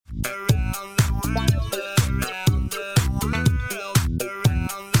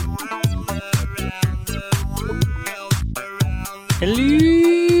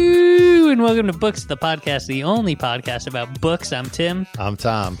and welcome to Books, the podcast, the only podcast about books. I'm Tim. I'm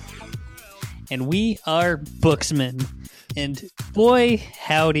Tom. And we are Booksmen. And boy,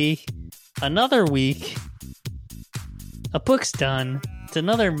 howdy, another week. A book's done. It's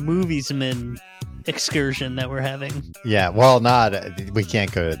another Moviesman excursion that we're having. Yeah, well, we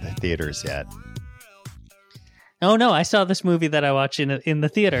can't go to the theaters yet. Oh no, I saw this movie that I watched in the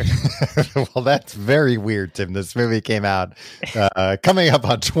theater. Well, that's very weird, Tim. This movie came out coming up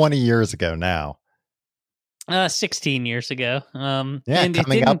on 20 years ago now. 16 years ago. Yeah, and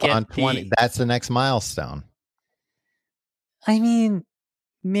coming up on 20. That's the next milestone. I mean,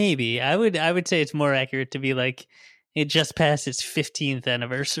 maybe. I would say it's more accurate to be like, it just passed its 15th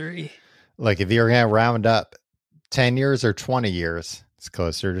anniversary. Like, if you're going to round up 10 years or 20 years, it's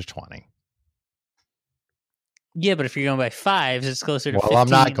closer to 20. Yeah, but if you're going by fives, it's closer to 15. Well, I'm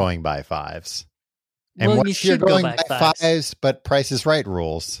not going by fives. And well, what you if you're should going go by by fives, but Price is Right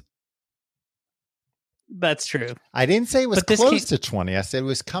rules? That's true. I didn't say it was close to 20. I said it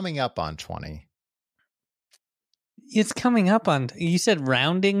was coming up on 20. It's coming up on... You said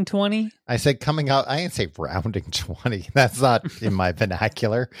rounding 20? I said coming up... I didn't say rounding 20. That's not in my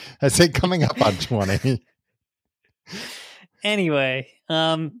vernacular. I said coming up on 20. Anyway,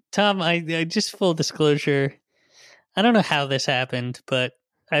 Tom, I just full disclosure... I don't know how this happened, but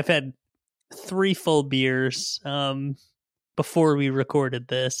I've had 3 full beers before we recorded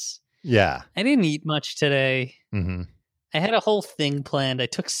this. Yeah. I didn't eat much today. Mm-hmm. I had a whole thing planned. I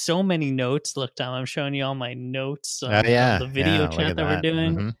took so many notes. Look, Tom, I'm showing you all my notes on, on the video chat that we're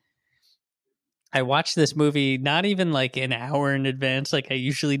doing. Mm-hmm. I watched this movie not even like an hour in advance like I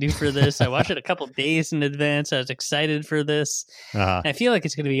usually do for this. I watched it a couple days in advance. I was excited for this. Uh-huh. I feel like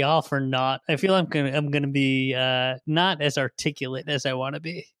it's going to be all for naught. I feel I'm going to be not as articulate as I want to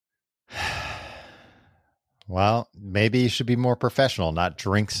be. Well, maybe you should be more professional, not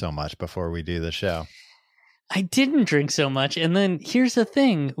drink so much before we do the show. I didn't drink so much. And then here's the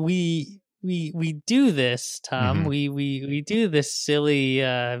thing. We do this, Tom. Mm-hmm. We do this silly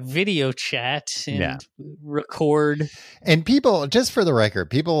video chat and record. And people, just for the record,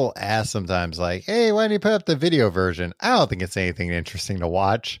 people ask sometimes like, hey, why don't you put up the video version? I don't think it's anything interesting to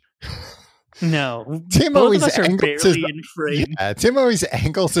watch. No. Tim both always of us are angles barely in frame. Yeah, Tim always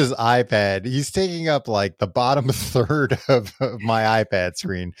angles his iPad. He's taking up like the bottom third of my iPad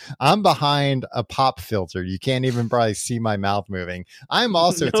screen. I'm behind a pop filter. You can't even probably see my mouth moving. I'm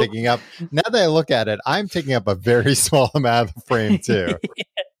also taking up, now that I look at it, I'm taking up a very small amount of the frame too.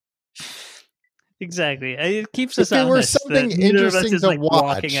 Yeah. Exactly. It keeps us honest. If there were something interesting to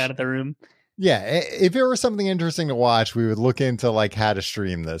watch, walking out of the room. Yeah, if it were something interesting to watch, we would look into like how to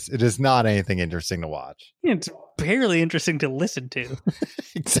stream this. It is not anything interesting to watch. It's barely interesting to listen to.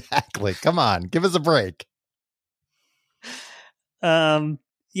 Exactly. Come on, give us a break.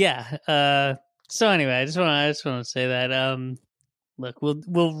 Yeah. So anyway, I just want to say that look,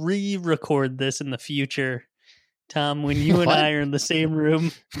 we'll re-record this in the future. Tom, when you and I are in the same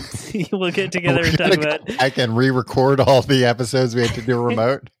room, we'll get together and talk about. I can re-record all the episodes we had to do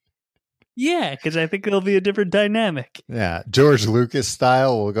remote. Yeah, because I think it'll be a different dynamic. Yeah, George Lucas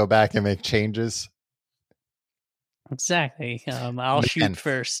style. We'll go back and make changes. Exactly. I'll shoot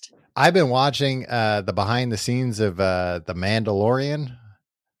first. I've been watching the behind the scenes of The Mandalorian.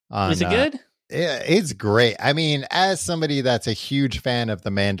 Is it good? It's great. I mean, as somebody that's a huge fan of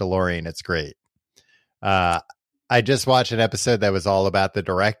The Mandalorian, it's great. I just watched an episode that was all about the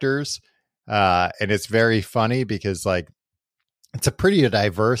directors, and it's very funny because like, it's a pretty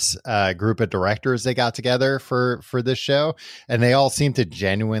diverse group of directors they got together for this show, and they all seem to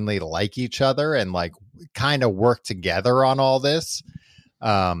genuinely like each other and like kind of work together on all this,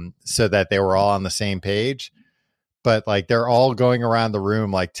 so that they were all on the same page. But like they're all going around the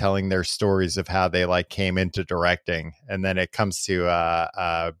room like telling their stories of how they like came into directing, and then it comes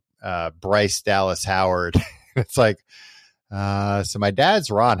to Bryce Dallas Howard. It's like, so my dad's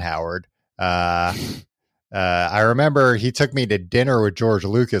Ron Howard. I remember he took me to dinner with George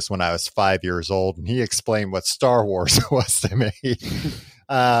Lucas when I was 5 years old, and he explained what Star Wars was to me.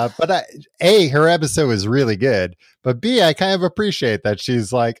 But A, her episode was really good, but B, I kind of appreciate that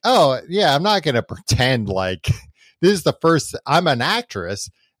she's like, oh yeah, I'm not going to pretend like this is the first, I'm an actress,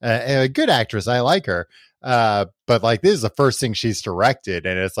 a good actress. I like her. But like, this is the first thing she's directed.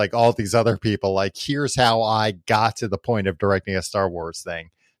 And it's like all these other people, like, here's how I got to the point of directing a Star Wars thing.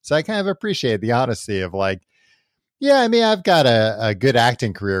 So I kind of appreciate the honesty of like, yeah, I mean, I've got a good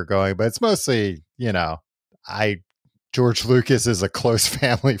acting career going, but it's mostly, you know, George Lucas is a close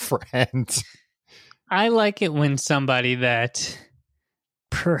family friend. I like it when somebody that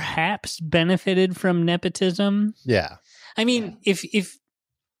perhaps benefited from nepotism. Yeah. I mean, if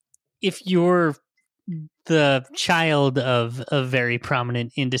if you're the child of a very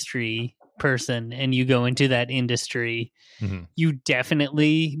prominent industry person and you go into that industry, Mhm. you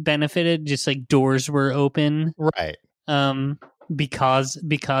definitely benefited. Just like doors were open, Right.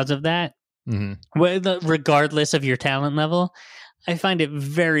 because of that. Hmm. Regardless of your talent level, I find it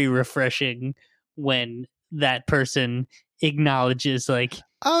very refreshing when that person acknowledges, like,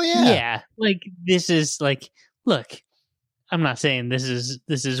 Oh yeah. yeah, like this is like, look, I'm not saying this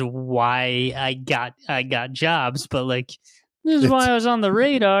is why I got jobs, but like this is why I was on the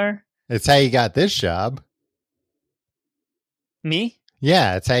radar. It's how you got this job. Me?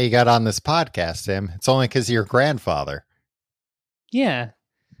 Yeah, it's how you got on this podcast, Tim. It's only because of your grandfather. Yeah.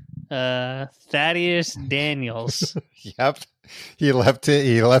 Thaddeus Daniels. Yep. He left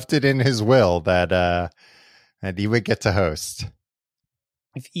it in his will that he would get to host.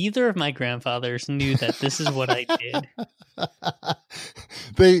 If either of my grandfathers knew that this is what I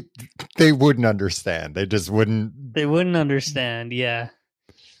did, they wouldn't understand. They just wouldn't. they wouldn't understand. Yeah.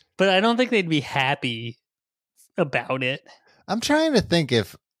 But I don't think they'd be happy about it. I'm trying to think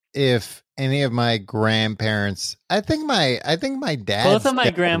if any of my grandparents. I think my dad. Both of my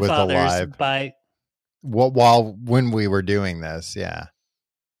was grandfathers alive while when we were doing this. Yeah.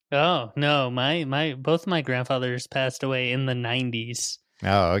 Oh no, my both my grandfathers passed away in the 90s.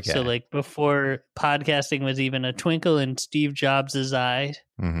 Oh, okay. So like before podcasting was even a twinkle in Steve Jobs' eye.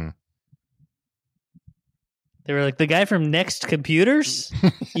 Mm-hmm. They were like, the guy from Next Computers?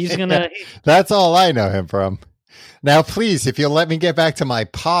 He's gonna That's all I know him from. Now, please, if you'll let me get back to my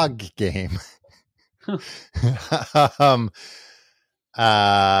Pog game. Well,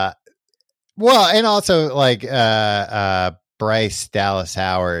 and also like Bryce Dallas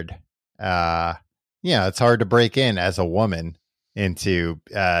Howard. It's hard to break in as a woman into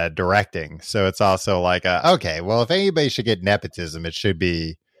directing. So it's also like, okay, well, if anybody should get nepotism, it should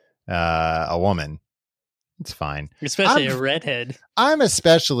be a woman. It's fine. Especially a redhead. I'm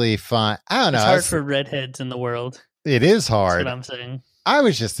especially fine. I don't know. It's hard for redheads in the world. It is hard. That's what I'm saying. I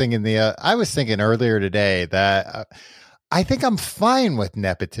was just thinking I was thinking earlier today that I think I'm fine with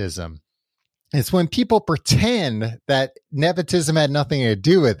nepotism. It's when people pretend that nepotism had nothing to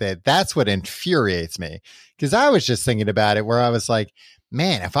do with it. That's what infuriates me. Because I was just thinking about it where I was like,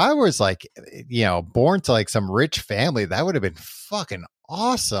 man, if I was like, born to like some rich family, that would have been fucking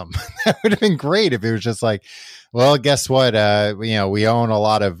awesome. That would have been great if it was just like, well, guess what? We own a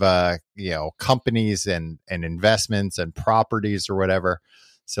lot of, companies and investments and properties or whatever.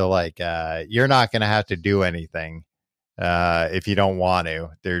 So like, you're not going to have to do anything. If you don't want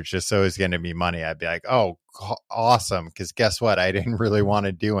to. There's just always going to be money. I'd be like, oh, awesome. Because guess what? I didn't really want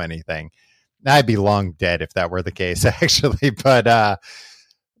to do anything. I'd be long dead if that were the case, actually. But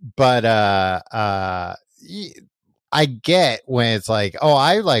I get when it's like, oh,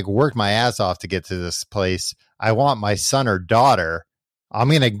 I like worked my ass off to get to this place. I want my son or daughter. I'm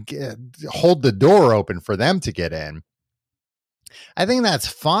going to hold the door open for them to get in. I think that's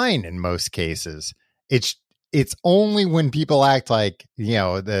fine in most cases. It's only when people act like,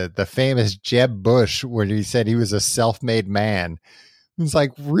 the famous Jeb Bush, when he said he was a self-made man. It's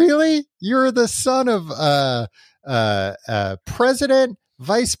like, really? You're the son of president,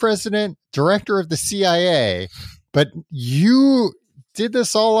 vice president, director of the CIA, but you did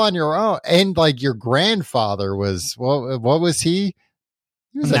this all on your own. And like your grandfather was, what was he?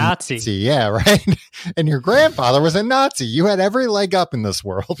 He was Nazi. a Nazi. Yeah, right. And your grandfather was a Nazi. You had every leg up in this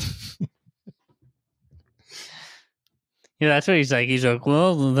world. Yeah, that's what he's like. He's like,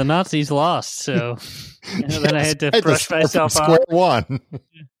 well, the Nazis lost, so then I had to brush myself off. Square one.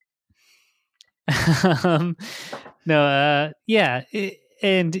 Yeah.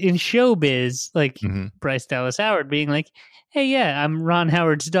 And in showbiz, like Bryce Dallas Howard being like, hey, yeah, I'm Ron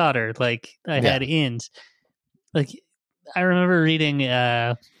Howard's daughter. Like, I had ins. Like, I remember reading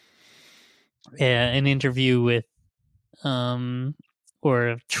an interview with, or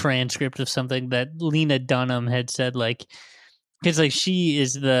a transcript of something that Lena Dunham had said, like, because like she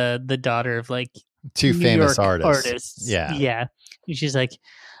is the daughter of like two New famous York artists. Yeah. And she's like,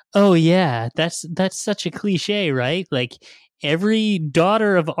 oh yeah, that's such a cliche, right? Like every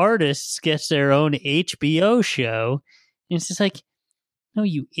daughter of artists gets their own HBO show. And it's just like, no,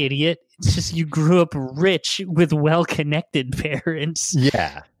 you idiot. It's just you grew up rich with well-connected parents.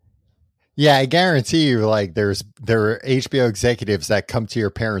 Yeah. Yeah, I guarantee you, like, there are HBO executives that come to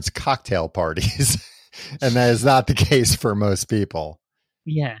your parents' cocktail parties, and that is not the case for most people.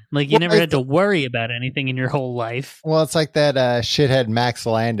 Yeah, like you never had to worry about anything in your whole life. Well, it's like that shithead Max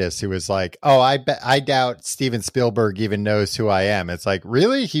Landis who was like, "Oh, I doubt Steven Spielberg even knows who I am." It's like,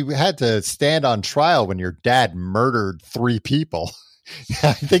 really? He had to stand on trial when your dad murdered 3 people.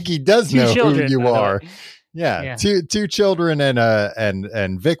 I think he does Two know children, who you by the way. are. Yeah, Yeah. two children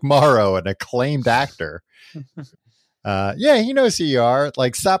and Vic Morrow, an acclaimed actor. Yeah, he knows who you are.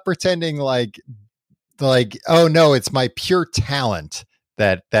 Like, stop pretending like, oh no, it's my pure talent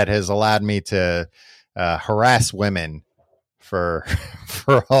that has allowed me to harass women for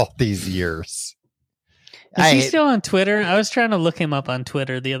all these years. Is he still on Twitter? I was trying to look him up on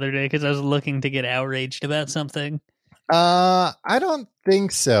Twitter the other day because I was looking to get outraged about something. I don't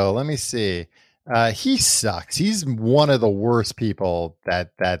think so. Let me see. He sucks. He's one of the worst people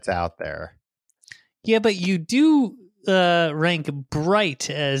that's out there. Yeah, but you do rank Bright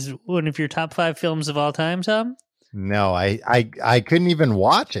as one of your top 5 films of all time, Tom? No, I couldn't even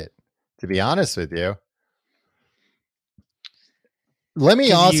watch it, to be honest with you. Let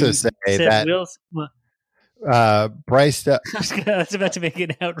me also say that Bryce. I was about to make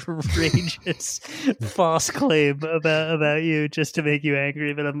an outrageous false claim about you just to make you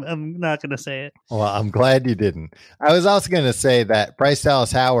angry, but I'm not going to say it. Well, I'm glad you didn't. I was also going to say that Bryce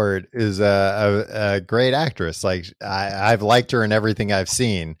Dallas Howard is a great actress. Like, I've liked her in everything I've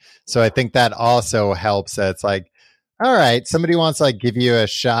seen, so I think that also helps. That it's like, all right, somebody wants to like give you a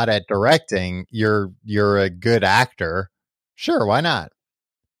shot at directing. You're a good actor. Sure, why not?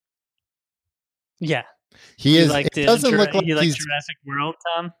 Yeah. He is. It doesn't look like he's Jurassic World,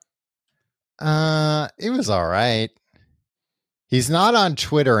 Tom. It was all right. He's not on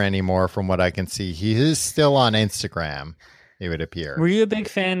Twitter anymore, from what I can see. He is still on Instagram, it would appear. Were you a big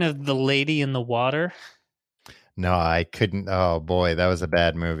fan of The Lady in the Water? No, I couldn't. Oh boy, that was a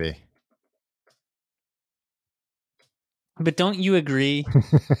bad movie. But don't you agree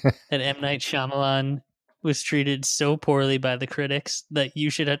that M. Night Shyamalan was treated so poorly by the critics that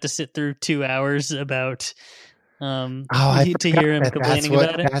you should have to sit through 2 hours about to hear him complaining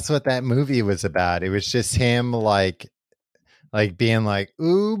about it? That's what that movie was about. It was just him like being like,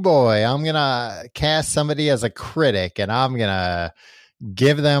 ooh boy, I'm gonna cast somebody as a critic and I'm gonna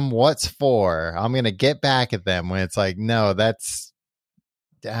give them what's for. I'm gonna get back at them, when it's like, no, that's,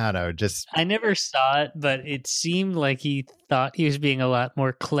 I don't know, just... I never saw it, but it seemed like he thought he was being a lot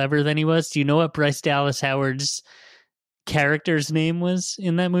more clever than he was. Do you know what Bryce Dallas Howard's character's name was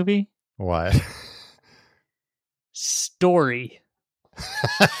in that movie? What? Story.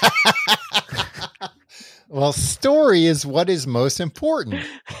 Well, story is what is most important.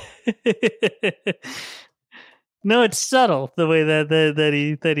 No, it's subtle the way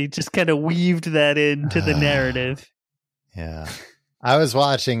that he just kind of weaved that into the narrative. Yeah. I was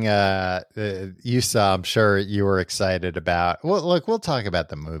watching, you saw, I'm sure you were excited about, well, look, we'll talk about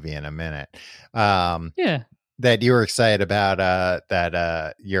the movie in a minute. Yeah. That you were excited about,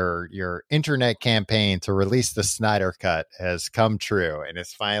 that your internet campaign to release the Snyder Cut has come true and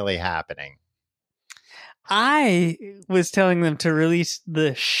is finally happening. I was telling them to release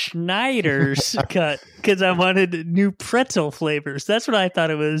the Schneider's cut because I wanted new pretzel flavors. That's what I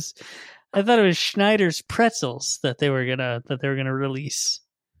thought it was. I thought it was Schneider's pretzels that they were gonna release.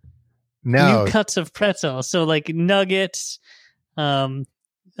 No, new cuts of pretzel. So like nuggets, the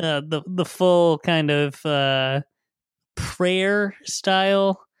full kind of prayer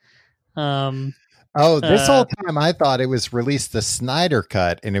style. This whole time I thought it was released the Snyder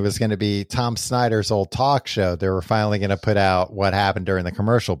Cut, and it was going to be Tom Snyder's old talk show. They were finally going to put out what happened during the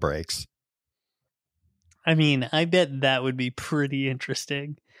commercial breaks. I mean, I bet that would be pretty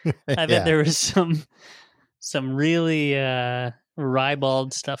interesting. I bet there was some really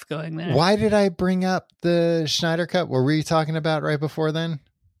ribald stuff going there. Why did I bring up the Snyder Cut? What were you talking about right before then?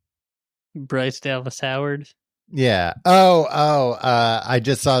 Bryce Dallas Howard. Yeah. I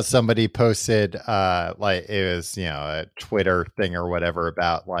just saw somebody posted like it was, a Twitter thing or whatever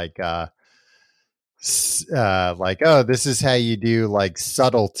about like oh, this is how you do like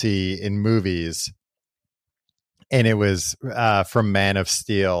subtlety in movies. And it was from Man of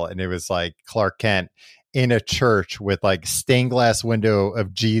Steel, and it was like Clark Kent in a church with like stained glass window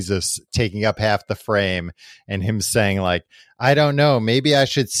of Jesus taking up half the frame, and him saying like, I don't know, maybe I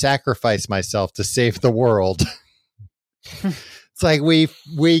should sacrifice myself to save the world. It's like, we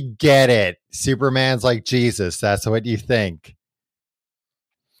get it. Superman's like Jesus. That's what you think.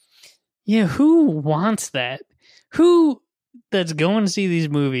 Yeah, who wants that? Who that's going to see these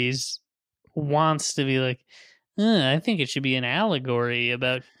movies wants to be like, I think it should be an allegory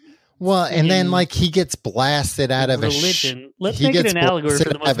about. Well, and then like he gets blasted out of religion. Let's make it an allegory for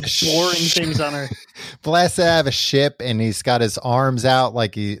the most boring things on earth. Blasted out of a ship, and he's got his arms out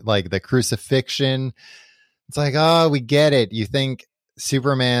like the crucifixion. It's like, oh, we get it. You think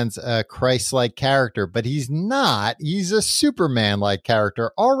Superman's a Christ-like character, but he's not. He's a Superman-like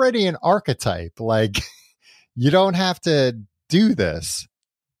character, already an archetype. Like, you don't have to do this.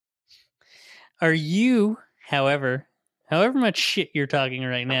 Are you, however much shit you're talking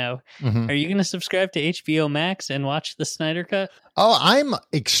right now, are you going to subscribe to HBO Max and watch the Snyder Cut? Oh, I'm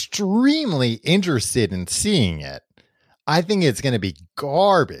extremely interested in seeing it. I think it's going to be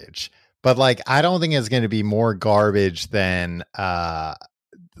garbage, but like, I don't think it's going to be more garbage than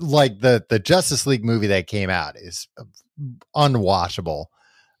like the Justice League movie that came out is unwatchable.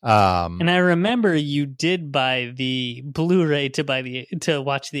 And I remember you did buy the Blu-ray to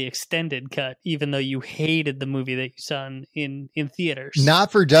watch the extended cut, even though you hated the movie that you saw in theaters.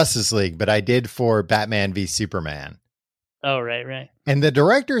 Not for Justice League, but I did for Batman v Superman. Oh, right. And the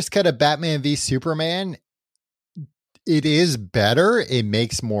director's cut of Batman v Superman, it is better. It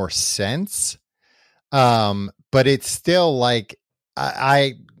makes more sense. But it's still like,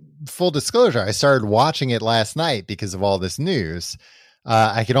 I full disclosure, I started watching it last night because of all this news.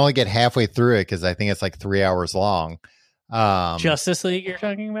 I could only get halfway through it because I think it's like 3 hours long. Justice League you're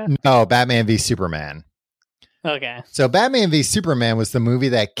talking about? No, Batman v Superman. Okay. So Batman v Superman was the movie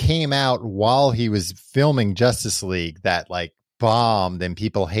that came out while he was filming Justice League that like bombed and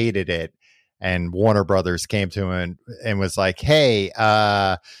people hated it. And Warner Brothers came to him and was like, hey,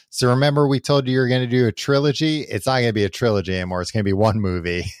 so remember we told you were going to do a trilogy? It's not going to be a trilogy anymore. It's going to be one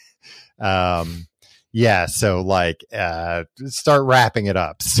movie. Yeah, so like start wrapping it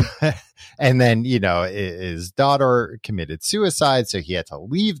up. And then, you know, his daughter committed suicide, so he had to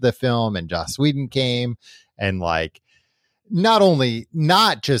leave the film, and Joss Whedon came and like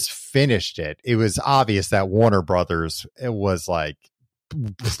not just finished it. It was obvious that Warner Brothers was like,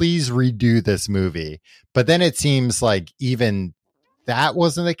 please redo this movie. But then it seems like even that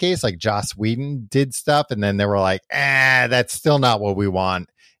wasn't the case. Like Joss Whedon did stuff, and then they were like, that's still not what we want.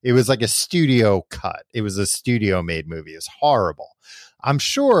 It was like a studio cut. It was a studio made movie. It's horrible. I'm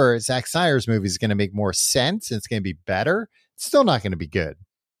sure Zack Snyder's movie is going to make more sense. And it's going to be better. It's still not going to be good.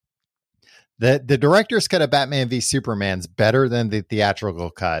 The director's cut of Batman v Superman's better than the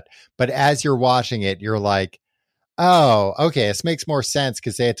theatrical cut. But as you're watching it, you're like, oh, okay, this makes more sense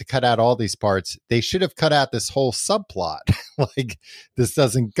because they had to cut out all these parts. They should have cut out this whole subplot. Like, this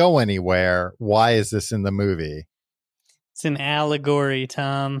doesn't go anywhere. Why is this in the movie? It's an allegory,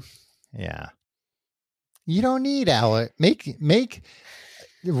 Tom. Yeah. You don't need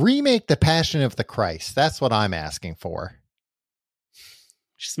remake The Passion of the Christ. That's what I'm asking for.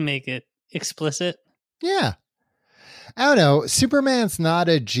 Just make it explicit. Yeah. I don't know. Superman's not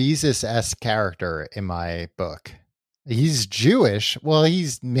a Jesus-esque character in my book. He's Jewish. Well,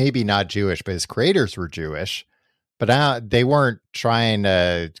 he's maybe not Jewish, but his creators were Jewish. But they weren't trying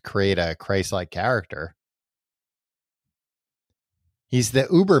to create a Christ-like character. He's the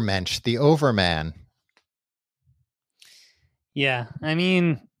Ubermensch, the overman. Yeah, I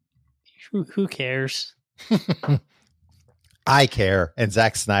mean, who cares? I care, and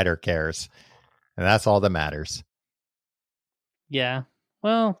Zack Snyder cares. And that's all that matters. Yeah.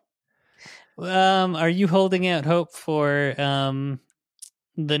 Well, are you holding out hope for the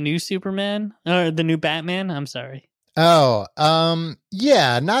new Superman or the new Batman? I'm sorry. Oh,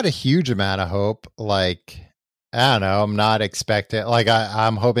 yeah, not a huge amount of hope. Like, I don't know. I'm not expecting, like,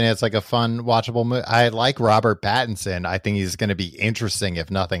 I'm hoping it's like a fun, watchable movie. I like Robert Pattinson. I think he's going to be interesting,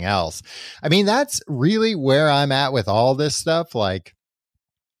 if nothing else. I mean, that's really where I'm at with all this stuff. Like,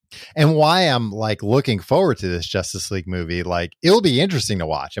 and why I'm like looking forward to this Justice League movie. Like, it'll be interesting to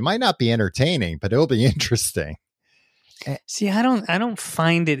watch. It might not be entertaining, but it'll be interesting. See, I don't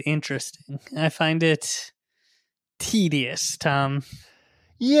find it interesting. I find it tedious, Tom.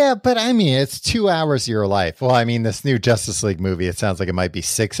 Yeah, but I mean, it's 2 hours of your life. Well, I mean, this new Justice League movie, it sounds like it might be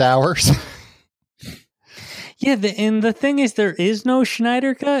 6 hours. Yeah, and the thing is, there is no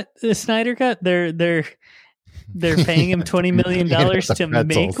Snyder cut. The Snyder cut, they're paying him $20 million to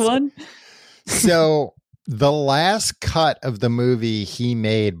make one. So the last cut of the movie he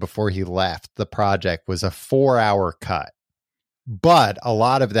made before he left the project was a 4-hour cut, but a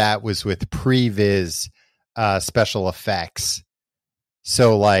lot of that was with previs special effects.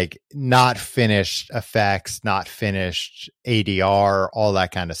 So like not finished effects, not finished ADR, all that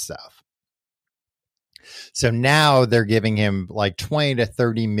kind of stuff. So now they're giving him like $20 to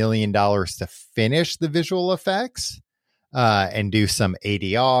 $30 million to finish the visual effects and do some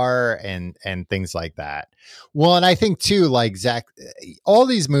ADR and things like that. Well, and I think too, like Zach, all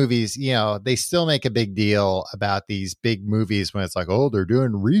these movies, you know, they still make a big deal about these big movies when it's like, oh, they're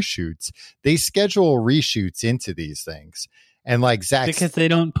doing reshoots. They schedule reshoots into these things. And like Zach, because they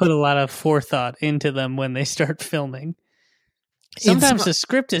don't put a lot of forethought into them when they start filming. Sometimes the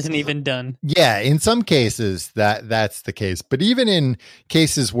script isn't even done. Yeah, in some cases that's the case, but even in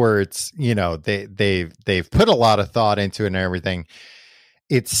cases where it's, you know, they've put a lot of thought into it and everything,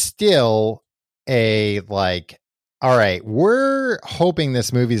 it's still a like, all right, we're hoping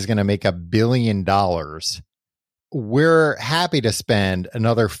this movie is going to make $1 billion. We're happy to spend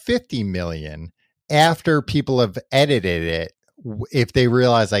another 50 million after people have edited it. If they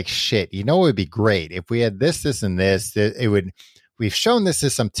realize like, shit, you know, it would be great if we had this, and this, it would. We've shown this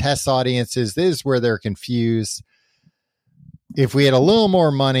to some test audiences. This is where they're confused. If we had a little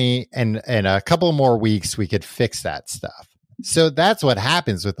more money and a couple more weeks, we could fix that stuff. So that's what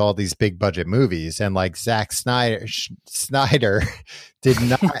happens with all these big budget movies. And like Zack Snyder did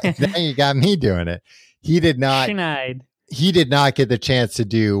not, now you got me doing it. He did not get the chance to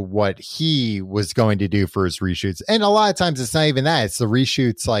do what he was going to do for his reshoots. And a lot of times it's not even that. It's the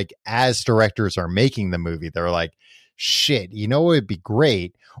reshoots, like as directors are making the movie, they're like, shit, you know, it would be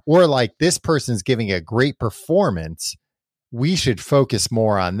great. Or like, this person's giving a great performance. We should focus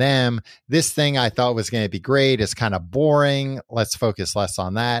more on them. This thing I thought was going to be great is kind of boring. Let's focus less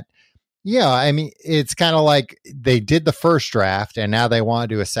on that. Yeah. I mean, it's kind of like they did the first draft and now they want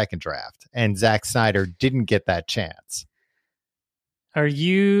to do a second draft, and Zack Snyder didn't get that chance. Are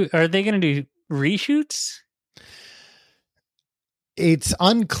they going to do reshoots? It's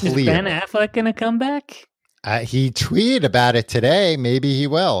unclear. Is Ben Affleck going to come back? He tweeted about it today. Maybe he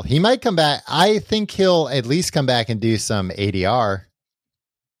will. He might come back. I think he'll at least come back and do some ADR,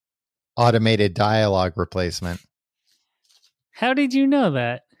 automated dialogue replacement. How did you know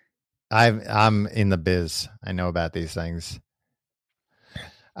that? I'm in the biz. I know about these things.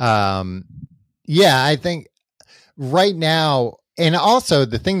 Yeah, I think right now, and also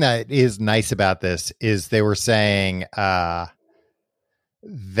the thing that is nice about this is they were saying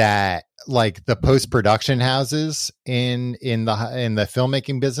that like the post-production houses in the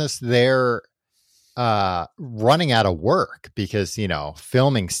filmmaking business, they're running out of work because, you know,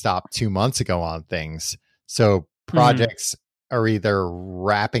 filming stopped 2 months ago on things. So projects are either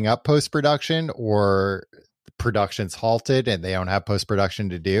wrapping up post-production or production's halted and they don't have post-production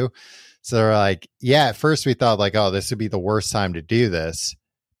to do. So they're like, yeah, at first we thought like, oh, this would be the worst time to do this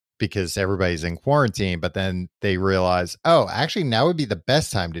because everybody's in quarantine. But then they realize, oh, actually now would be the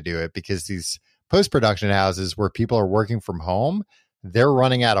best time to do it because these post-production houses where people are working from home, they're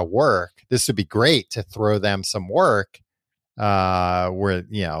running out of work. This would be great to throw them some work where,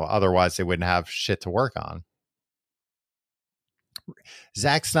 you know, otherwise they wouldn't have shit to work on.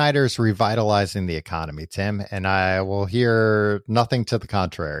 Zack Snyder's revitalizing the economy, Tim, and I will hear nothing to the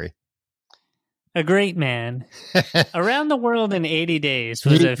contrary. A great man. Around the World in 80 Days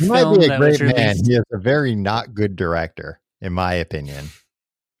was a film might be a that great was released. Man. He is a very not good director, in my opinion.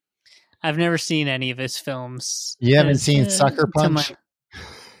 I've never seen any of his films. You haven't seen Sucker Punch?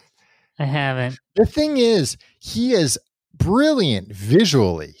 I haven't. The thing is, he is brilliant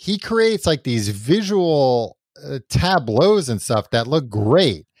visually. He creates like these visual tableaus and stuff that look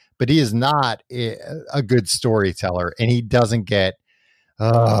great, but he is not a good storyteller, and he doesn't get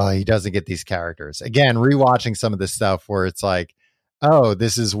these characters. Again, rewatching some of this stuff where it's like, oh,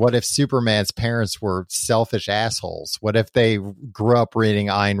 this is what if Superman's parents were selfish assholes? What if they grew up reading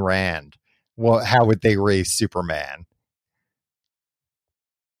Ayn Rand? Well, how would they raise Superman?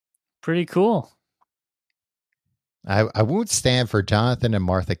 Pretty cool. I won't stand for Jonathan and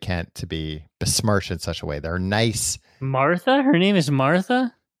Martha Kent to be besmirched in such a way. They're nice. Martha? Her name is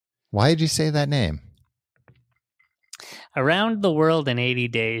Martha? Why did you say that name? Around the World in 80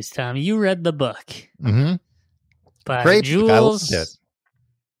 Days, Tom. You read the book. Mm-hmm. By Great Jules. book. I loved it.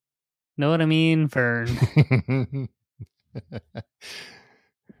 Know what I mean? Verne.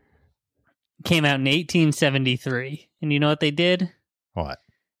 Came out in 1873. And you know what they did? What?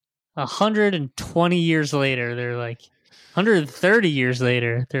 120 years later, they're like, 130 years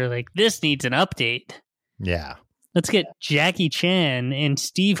later, they're like, this needs an update. Yeah. Let's get Jackie Chan and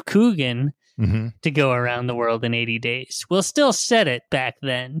Steve Coogan to go around the world in 80 days. We'll still set it back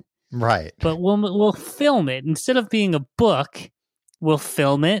then. Right. But we'll film it. Instead of being a book, we'll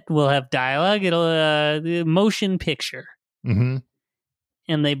film it. We'll have dialogue. It'll a motion picture. Mm-hmm.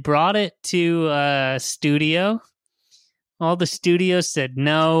 And they brought it to a studio. All the studios said,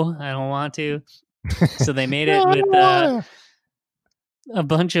 no, I don't want to. So they made it with a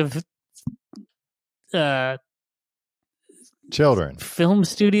bunch of children. Film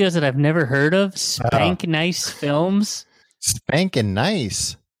studios that I've never heard of. Spank Nice Films. Spank and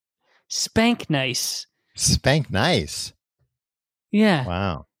Nice. Spank Nice. Spank Nice. Yeah.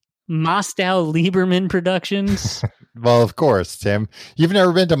 Wow. Mostow Lieberman Productions. Well, of course, Tim. You've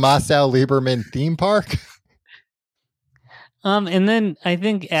never been to Mostow Lieberman Theme Park? And then I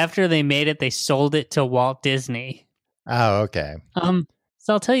think after they made it, they sold it to Walt Disney. Oh, okay.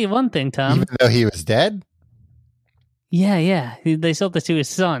 So I'll tell you one thing, Tom. Even though he was dead? Yeah. They sold it to his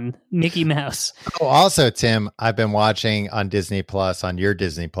son, Mickey Mouse. Oh, also, Tim, I've been watching on Disney Plus, on your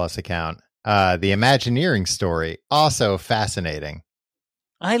Disney Plus account, the Imagineering story. Also fascinating.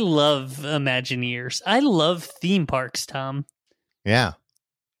 I love Imagineers. I love theme parks, Tom. Yeah.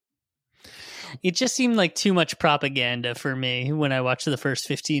 It just seemed like too much propaganda for me when I watched the first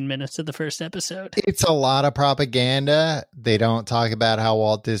 15 minutes of the first episode. It's a lot of propaganda. They don't talk about how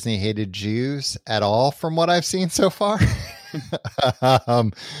Walt Disney hated Jews at all from what I've seen so far.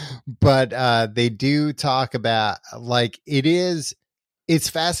 But they do talk about, like, it's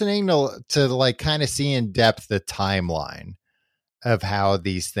fascinating to like kind of see in depth the timeline of how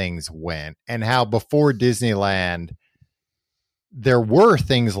these things went and how before Disneyland there were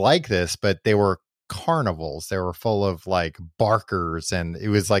things like this, but they were carnivals. They were full of like barkers, and it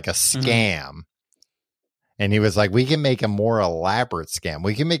was like a scam. Mm-hmm. And he was like, we can make a more elaborate scam.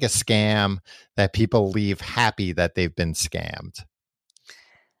 We can make a scam that people leave happy that they've been scammed.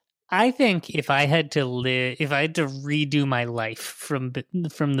 I think if I had to redo my life from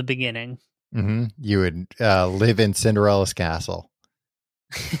the beginning, mm-hmm, you would live in Cinderella's castle.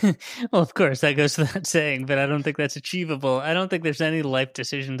 Well, of course, that goes without saying, but I don't think that's achievable. I don't think there's any life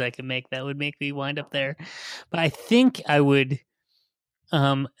decisions I can make that would make me wind up there. But I think I would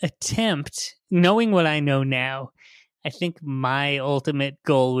attempt, knowing what I know now, I think my ultimate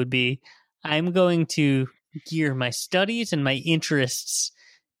goal would be I'm going to gear my studies and my interests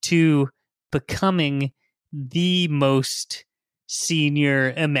to becoming the most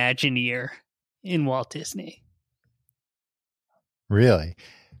senior Imagineer in Walt Disney. Really?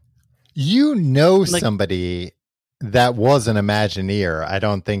 You know, somebody that was an Imagineer. I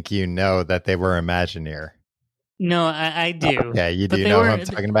don't think you know that they were Imagineer. No, I do. Okay, you do know who I'm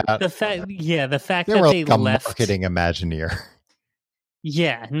talking about? The fact that they were they like a left. Marketing Imagineer.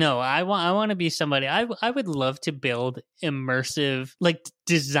 Yeah, no, I want to be somebody. I would love to build immersive, like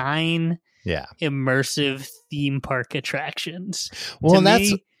design immersive theme park attractions. Well,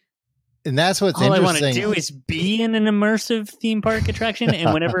 and that's what's all interesting. I want to do is be in an immersive theme park attraction,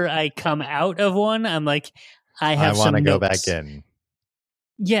 and whenever I come out of one, I'm like, I want to go back in.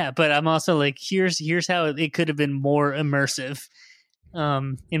 Yeah, but I'm also like, here's how it could have been more immersive,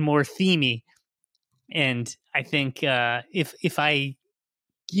 and more themey. And I think if I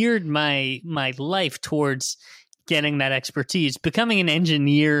geared my life towards getting that expertise, becoming an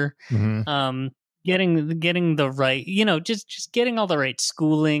engineer, mm-hmm. Getting the right, just getting all the right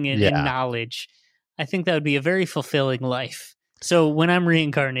schooling and knowledge, I think that would be a very fulfilling life. So when I'm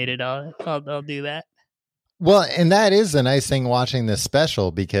reincarnated, I'll do that. Well, and that is the nice thing watching this special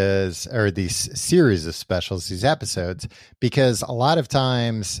or these series of specials, these episodes, because a lot of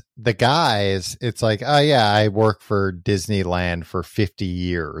times the guys, it's like, oh yeah, I work for Disneyland for 50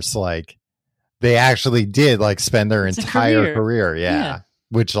 years. Like they actually did like spend their entire career. Yeah.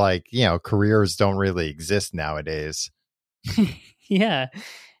 Which careers don't really exist nowadays. Yeah.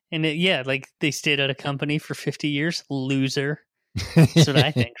 And like they stayed at a company for 50 years. Loser. That's what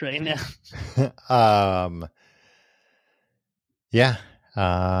I think right now.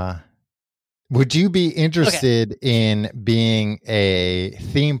 Yeah. Would you be interested in being a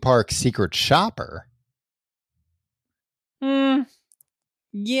theme park secret shopper? Yeah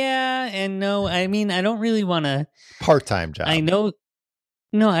and no. I mean, I don't really want to. Part-time job. I know.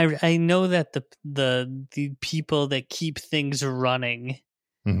 No, I know that the people that keep things running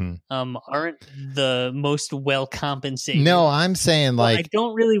aren't the most well compensated. No, I'm saying I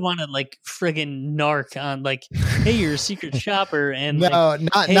don't really want to like friggin' narc on like, hey, you're a secret shopper, and not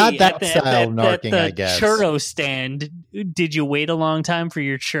that style narking. I guess churro stand. Did you wait a long time for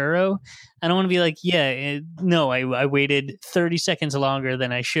your churro? I don't want to be like, no, I waited 30 seconds longer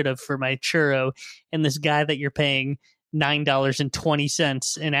than I should have for my churro, and this guy that you're paying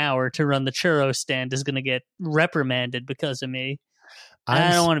 $9.20 an hour to run the churro stand is going to get reprimanded because of me.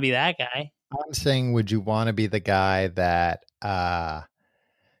 I don't want to be that guy. I'm saying, would you want to be the guy that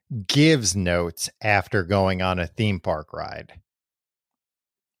gives notes after going on a theme park ride?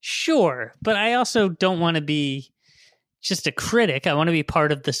 Sure, but I also don't want to be just a critic. I want to be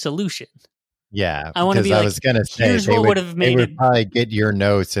part of the solution. Yeah, I want to be. I was going to say here's what would have made it. Probably get your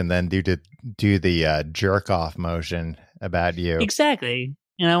notes and then do the jerk off motion about you. Exactly,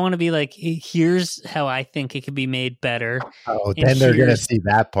 and I want to be like, here's how I think it could be made better. Oh, then they're going to see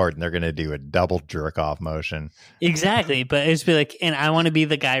that part and they're going to do a double jerk off motion. Exactly, but it's be like, and I want to be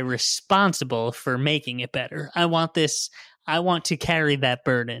the guy responsible for making it better. I want this I want to carry that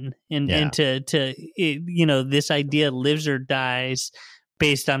burden, and Yeah. and to this idea lives or dies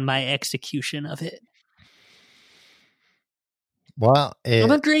based on my execution of it. Well,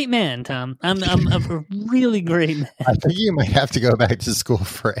 I'm a great man, Tom. I'm a really great man. I think you might have to go back to school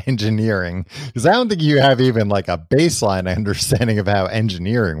for engineering, because I don't think you have even like a baseline understanding of how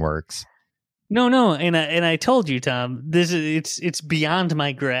engineering works. No, and I told you, Tom. It's beyond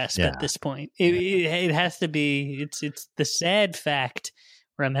my grasp Yeah. at this point. It has to be. It's the sad fact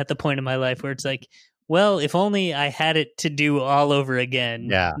where I'm at the point in my life where it's like, well, if only I had it to do all over again.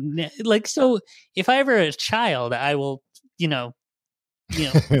 Yeah. Like, so if I ever a child, I will,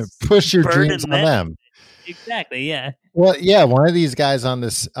 Push your burden dreams on them. Exactly. Yeah. Well, yeah, one of these guys on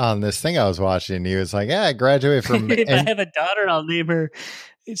this thing I was watching, he was like, "Yeah, I graduated from." If I have a daughter, I'll name her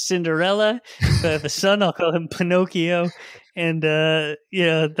Cinderella. If I have a son, I'll call him Pinocchio, and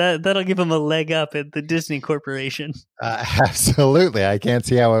that'll give him a leg up at the Disney Corporation. Absolutely, I can't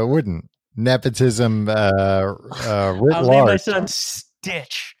see how it wouldn't. Nepotism, writ I'll large. name my son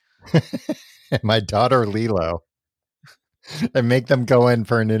Stitch. My daughter Lilo, and make them go in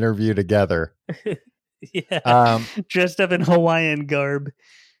for an interview together. Yeah, dressed up in Hawaiian garb.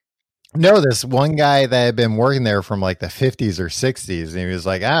 No, this one guy that had been working there from like the 50s or 60s, and he was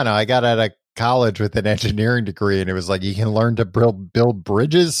like, I don't know, I got out of college with an engineering degree, and it was like, you can learn to build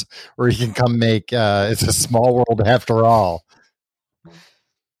bridges, or you can come make it's a small world after all.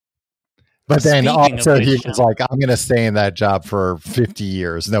 But then also he was like, I'm going to stay in that job for 50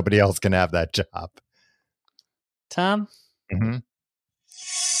 years. Nobody else can have that job. Tom? Mm-hmm.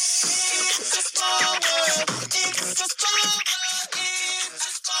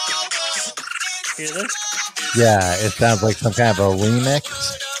 Hear this? Yeah, it sounds like some kind of a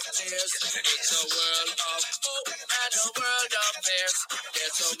remix.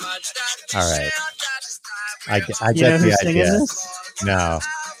 All right. I get the idea. No.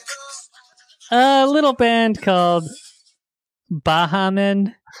 A little band called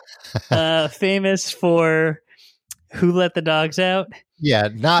Bahamen, famous for Who Let the Dogs Out. Yeah,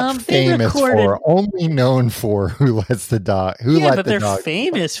 not famous for, only known for Who Lets the Dog. But they're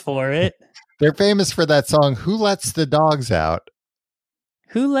famous for it. They're famous for that song, Who Lets the Dogs Out?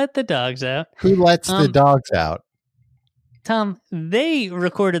 Who Let the Dogs Out? Who Lets the Dogs Out? Tom, they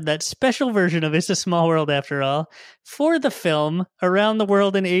recorded that special version of It's a Small World After All for the film Around the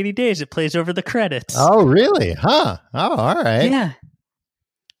World in 80 Days. It plays over the credits. Oh, really? Huh. Oh, all right. Yeah.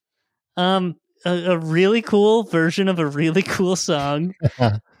 A really cool version of a really cool song.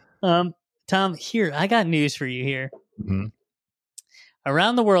 Tom, here, I got news for you here. Mm-hmm.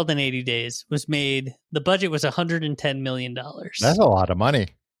 Around the World in 80 Days was made, the budget was $110 million. That's a lot of money.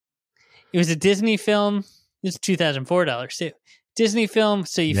 It was a Disney film. It's $2004 too. Disney film,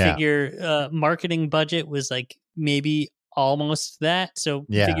 so you figure marketing budget was like maybe almost that. So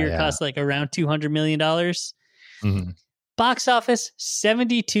figure it cost like around $200 million. Mm-hmm. Box office,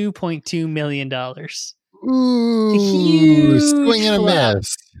 $72.2 million. Ooh, huge swing and a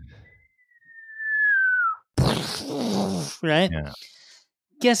miss. Right? Yeah.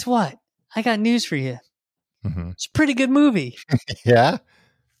 Guess what? I got news for you. Mm-hmm. It's a pretty good movie. Yeah?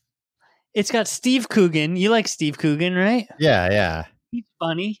 It's got Steve Coogan. You like Steve Coogan, right? Yeah. He's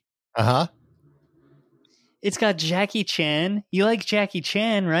funny. Uh-huh. It's got Jackie Chan. You like Jackie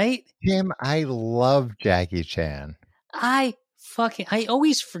Chan, right? Tim, I love Jackie Chan. I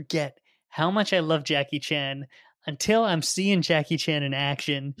always forget how much I love Jackie Chan until I'm seeing Jackie Chan in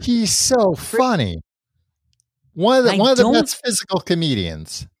action. He's so funny. One of the best physical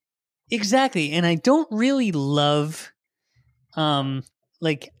comedians. Exactly. And I don't really love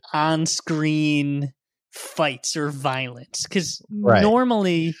like on-screen fights or violence, because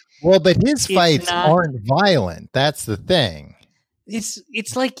normally, but his fights aren't violent. That's the thing.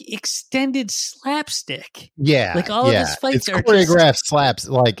 It's like extended slapstick. Yeah, like all of his fights are choreographed slaps,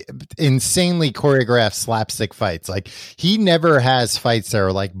 like insanely choreographed slapstick fights. Like he never has fights that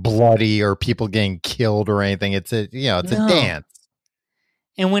are like bloody or people getting killed or anything. It's a dance.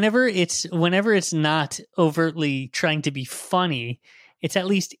 And whenever it's not overtly trying to be funny, it's at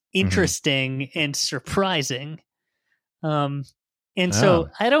least interesting and surprising. So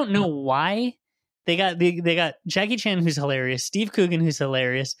I don't know why they got Jackie Chan, who's hilarious, Steve Coogan, who's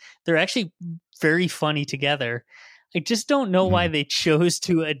hilarious. They're actually very funny together. I just don't know why they chose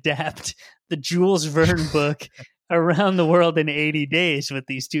to adapt the Jules Verne book Around the World in 80 Days with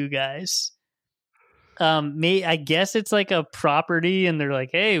these two guys. I guess it's like a property, and they're like,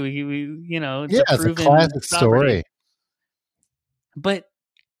 hey, it's a classic story. But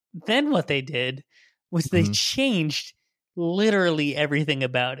then what they did was they changed literally everything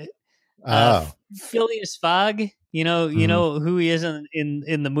about it. Phileas Fogg, You know who he is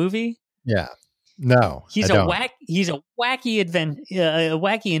in the movie? Yeah. No, He's I a don't.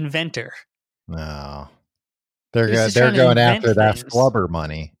 wacky inventor. No. He's just They're trying to going invent after that things. flubber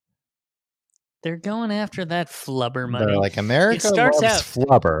money. They're going after that flubber money. They're like, It America starts loves out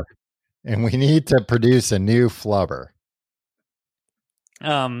flubber, and we need to produce a new flubber.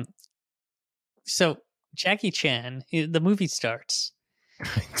 So Jackie Chan, the movie starts.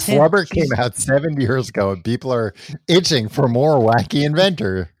 Flubber came out 7 years ago, and people are itching for more wacky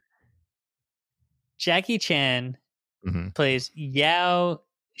inventor. Jackie Chan plays Yao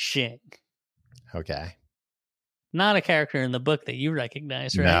Xing. Okay. Not a character in the book that you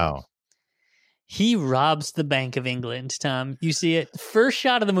recognize, right? No. He robs the Bank of England, Tom. You see it. First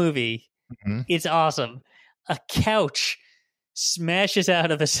shot of the movie. It's awesome. A couch smashes out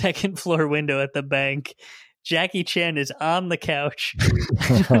of a second floor window at the bank. Jackie Chan is on the couch.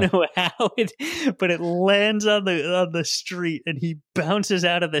 I don't know how but it lands on the street, and he bounces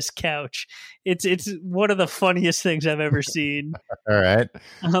out of this couch. It's one of the funniest things I've ever seen. All right.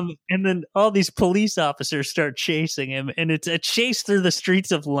 And then all these police officers start chasing him, and it's a chase through the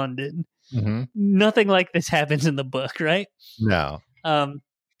streets of London. Nothing like this happens in the book, right? No. But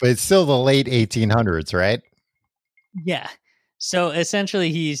it's still the late 1800s, right? Yeah. So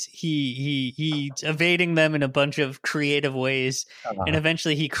essentially, he's evading them in a bunch of creative ways, and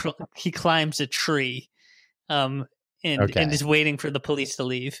eventually he climbs a tree, and is waiting for the police to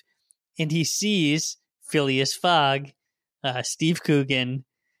leave, and he sees Phileas Fogg, Steve Coogan,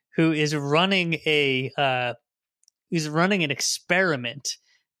 who is running an experiment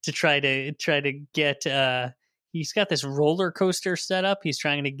to try to get. He's got this roller coaster set up. He's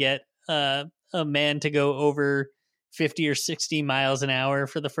trying to get a man to go over 50 or 60 miles an hour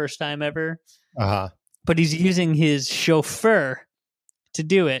for the first time ever. But he's using his chauffeur to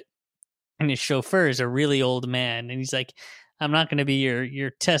do it. And his chauffeur is a really old man. And he's like, I'm not going to be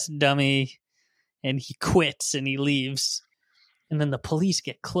your test dummy. And he quits and he leaves. And then the police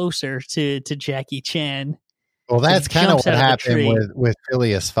get closer to Jackie Chan. Well, that's kind of what happened with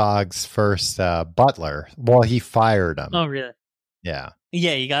Phileas Fogg's first butler. Well, he fired him. Oh, really? Yeah.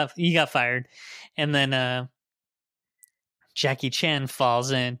 Yeah, he got fired. And then Jackie Chan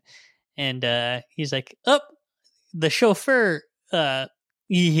falls in, and he's like, the chauffeur,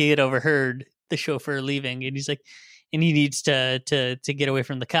 he had overheard the chauffeur leaving, and he's like, and he needs to get away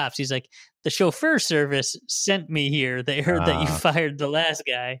from the cops. He's like, the chauffeur service sent me here. They heard that you fired the last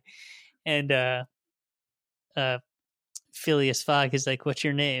guy. And Phileas Fogg is like, what's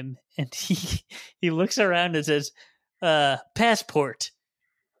your name? And he looks around and says, Passport.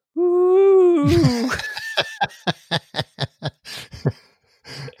 Ooh.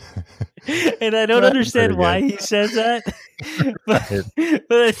 And I don't understand why he says that,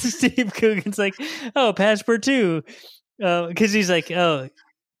 but Steve Coogan's like, oh, Passport too, because he's like, oh,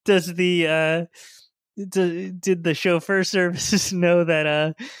 does the did the chauffeur services know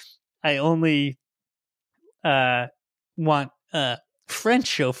that I only want French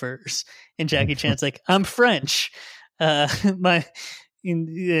chauffeurs? And Jackie Chan's like, I'm French. Steve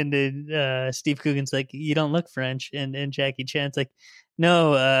Coogan's like, you don't look French. And Jackie Chan's like,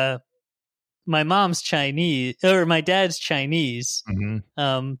 no, my mom's Chinese, or my dad's Chinese,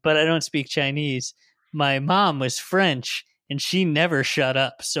 but I don't speak Chinese. My mom was French, and she never shut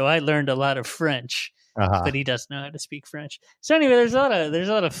up, so I learned a lot of French. But he doesn't know how to speak French. So anyway, there's a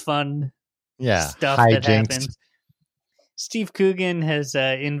lot of fun stuff that happens. Steve Coogan has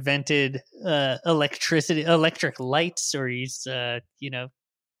invented electric lights, or he's adapted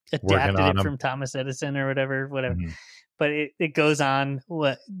it from Thomas Edison or whatever. But it goes on.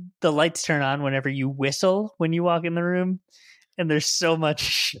 The lights turn on whenever you whistle when you walk in the room, and there's so much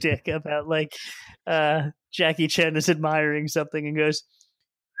shtick about like Jackie Chan is admiring something and goes,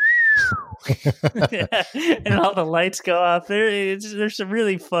 and all the lights go off. There's some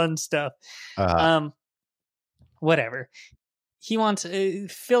really fun stuff. Whatever. He wants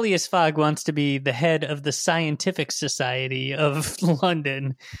Phileas Fogg wants to be the head of the Scientific Society of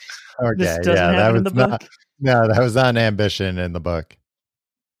London. Okay, this doesn't happen in the book. No, that was not an ambition in the book.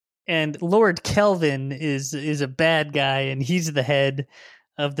 And Lord Kelvin is a bad guy, and he's the head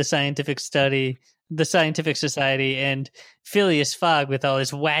of the Scientific Society. And Phileas Fogg, with all his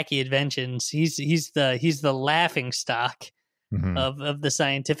wacky inventions, he's the laughing stock of the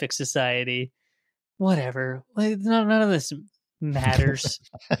Scientific Society. Whatever. None of this matters.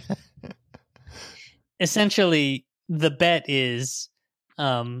 Essentially, the bet is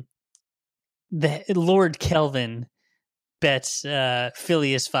the Lord Kelvin bets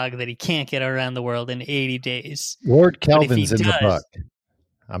Phileas Fogg that he can't get around the world in 80 days. Lord Kelvin's in the book,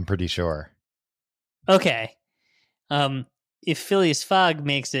 I'm pretty sure. Okay. if Phileas Fogg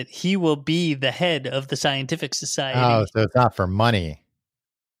makes it, he will be the head of the scientific society. Oh, so it's not for money.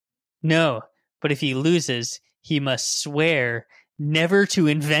 No, but if he loses, he must swear never to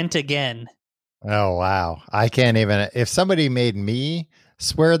invent again. Oh, wow. I can't even, if somebody made me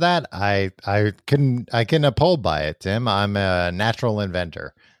swear that, I couldn't uphold by it, Tim. I'm a natural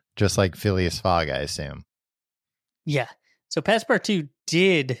inventor, just like Phileas Fogg, I assume. Yeah. So Passepartout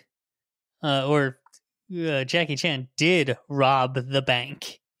did, Jackie Chan did rob the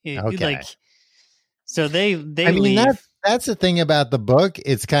bank. Okay. So they I mean, leave. That's the thing about the book.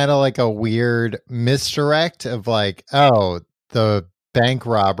 It's kind of like a weird misdirect of like, oh, the bank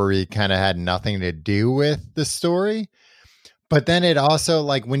robbery kind of had nothing to do with the story. But then it also,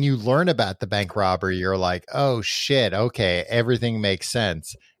 like, when you learn about the bank robbery, you're like, oh shit, okay, everything makes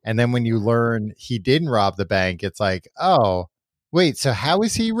sense. And then when you learn he didn't rob the bank, it's like, oh, wait, so how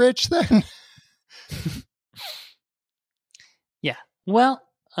is he rich then? Yeah. Well,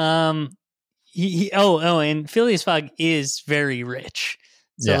 and Phileas Fogg is very rich.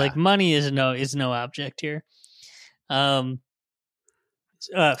 So like money is no object here.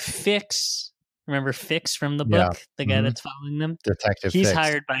 Fix, remember Fix from the book, the guy that's following them? Detective He's Fix.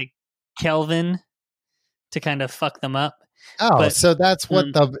 hired by Kelvin to kind of fuck them up. Oh, so that's what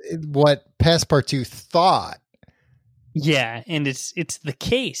Passepartout thought. Yeah, and it's the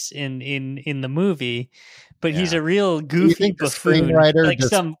case in the movie, but he's a real goofy buffoon. The screenwriter like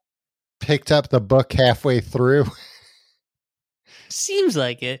just picked up the book halfway through. Seems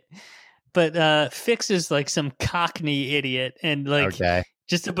like it, but Fix is like some Cockney idiot and like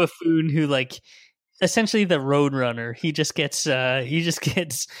just a buffoon who like essentially the Roadrunner. He just gets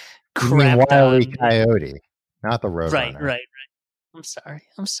crapped Wile E. on. Coyote, not the Roadrunner. Right.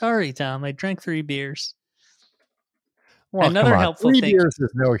 I'm sorry, Tom. I drank 3 beers. Well, another helpful thing. 3 beers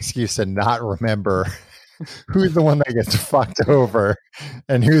is no excuse to not remember who's the one that gets fucked over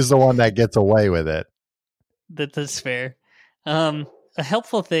and who's the one that gets away with it. That's fair. A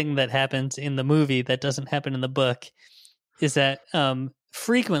helpful thing that happens in the movie that doesn't happen in the book is that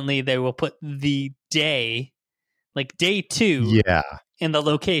frequently they will put the day, like day 2, in the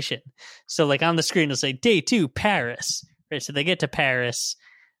location. So like on the screen it'll say day 2 Paris. Right. So they get to Paris,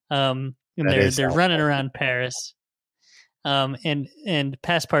 and they're running around Paris. And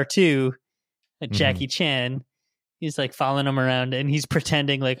Passepartout, Jackie Chan, he's like following them around and he's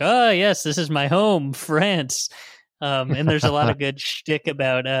pretending like, oh yes, this is my home, France. And there's a lot of good shtick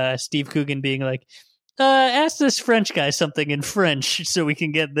about Steve Coogan being like, ask this French guy something in French so we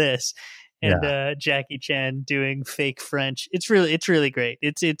can get this. And Jackie Chan doing fake French. It's really great.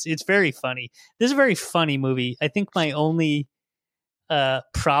 It's very funny. This is a very funny movie. I think my only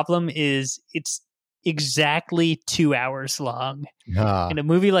problem is it's exactly 2 hours long. And a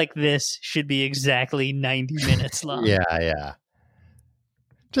movie like this should be exactly 90 minutes long. Yeah.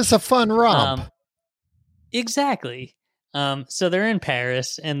 Just a fun romp. Exactly. So they're in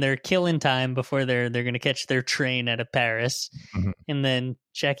Paris and they're killing time before they're going to catch their train out of Paris. And then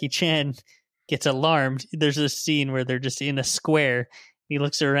Jackie Chan gets alarmed. There's a scene where they're just in a square. He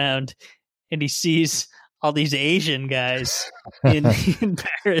looks around and he sees all these Asian guys in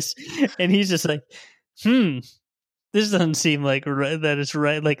Paris, and he's just like, this doesn't seem like that is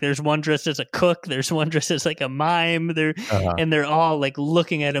right. Like there's one dressed as a cook, there's one dressed as like a mime, and they're all like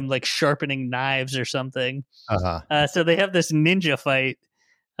looking at him like sharpening knives or something. So they have this ninja fight,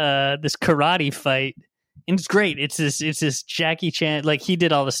 this karate fight, and it's great. It's this Jackie Chan, like he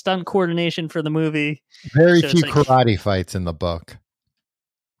did all the stunt coordination for the movie. Very few karate fights in the book.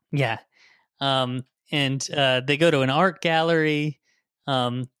 Yeah. And they go to an art gallery.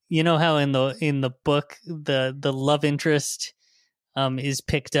 You know how in the book the love interest is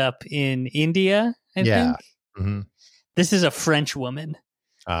picked up in India, I think. Mm-hmm. This is a French woman.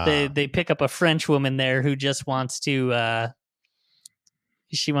 They pick up a French woman there who just wants to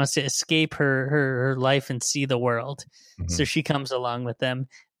she wants to escape her life and see the world. So she comes along with them.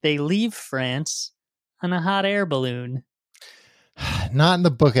 They leave France on a hot air balloon. Not in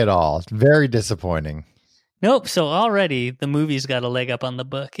the book at all. It's very disappointing. Nope. So already the movie's got a leg up on the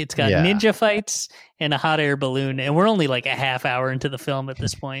book. It's got ninja fights and a hot air balloon, and we're only like a half hour into the film at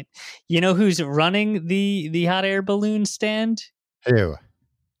this point. You know who's running the hot air balloon stand? Who?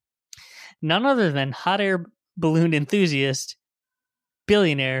 None other than hot air balloon enthusiast,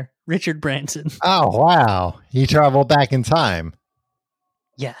 billionaire Richard Branson. Oh, wow. He traveled back in time.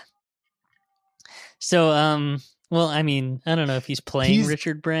 Yeah. So, well, I mean, I don't know if he's playing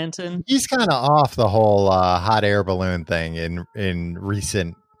Richard Branson. He's kind of off the whole hot air balloon thing in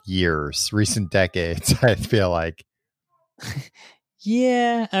recent years, recent decades, I feel like.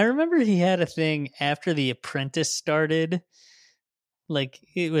 Yeah, I remember he had a thing after The Apprentice started. Like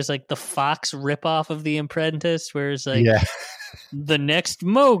it was like the Fox ripoff of The Apprentice, where it's like Yeah, the next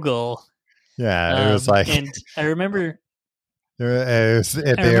mogul. yeah. It was like And I remember it was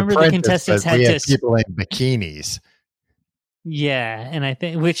at I The remember the Apprentice, contestants but we had to had people in bikinis. yeah, and I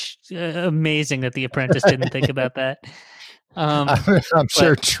think which amazing that The Apprentice didn't think about that. I'm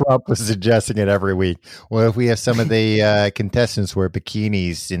sure But Trump was suggesting it every week. Well, if we have some of the contestants wear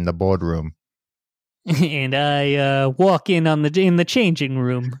bikinis in the boardroom, and I walk in the changing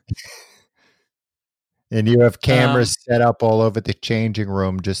room. and you have Um, cameras set up all over the changing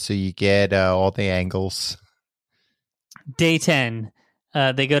room just so you get all the angles. Day 10,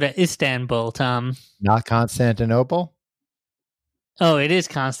 they go to Istanbul, Tom. Not Constantinople. Oh, it is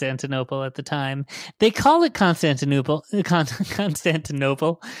Constantinople at the time. They call it Constantinople,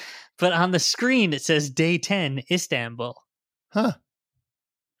 Constantinople, but on the screen it says Day 10, Istanbul. Huh.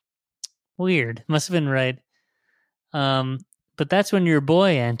 Weird. Must have been right. But that's when your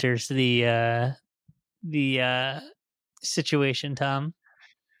boy enters the situation, Tom.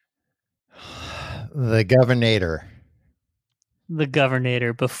 The governor. The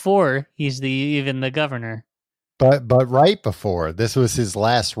governor before he's even the governor. But right before, this was his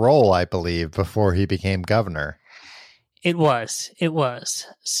last role, I believe, before he became governor. It was.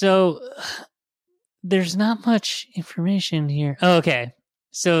 So there's not much information here. Oh, okay.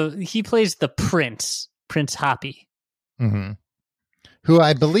 So he plays the Prince Hoppy. Mm-hmm. Who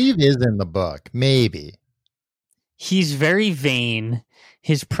I believe is in the book, maybe. He's very vain.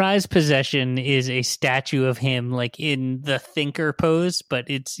 His prized possession is a statue of him, like in the thinker pose, but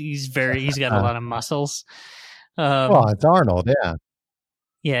he's got a lot of muscles. Well, it's Arnold, yeah.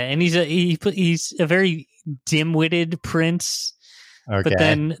 Yeah, and he's a very dim-witted prince. Okay. But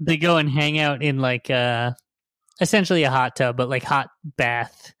then they go and hang out in like essentially a hot tub, but like hot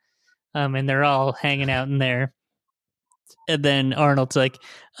bath. And they're all hanging out in there. And then Arnold's like,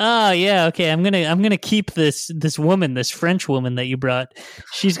 "Oh yeah, okay, I'm gonna keep this woman, this French woman that you brought.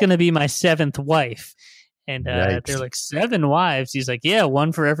 She's gonna be my 7th wife." And they're like, 7 wives? He's like, "Yeah,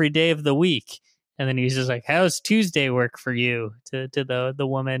 one for every day of the week." And then he's just like, "How's Tuesday work for you?" to the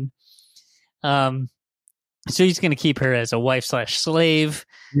woman. So he's gonna keep her as a wife/slave.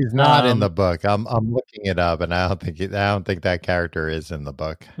 He's not in the book. I'm looking it up, and I don't think that character is in the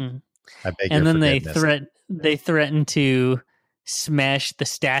book. I beg and your then forgiveness. they threaten to smash the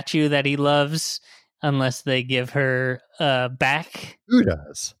statue that he loves unless they give her back. Who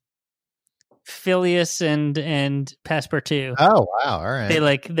does? Phileas and Passepartout. Oh wow! All right.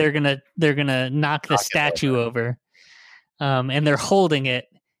 They're gonna knock the statue over. And they're holding it,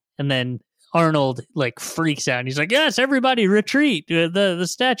 and then Arnold like freaks out. And he's like, "Yes, everybody retreat! The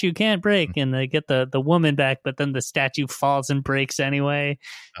statue can't break." And they get the woman back, but then the statue falls and breaks anyway.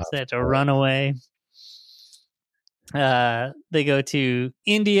 So they have to run away. They go to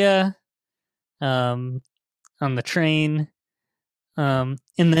India, on the train, and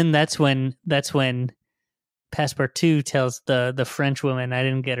then that's when Passepartout tells the French woman, I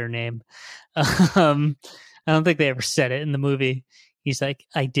didn't get her name. I don't think they ever said it in the movie. He's like,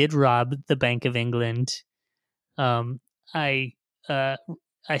 "I did rob the Bank of England. I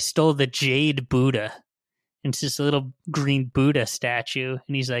stole the jade Buddha." And it's this little green Buddha statue.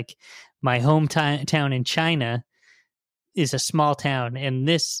 And he's like, "My hometown in China is a small town, and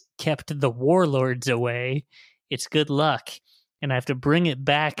this kept the warlords away. It's good luck. And I have to bring it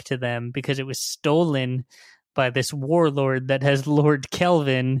back to them because it was stolen by this warlord that has Lord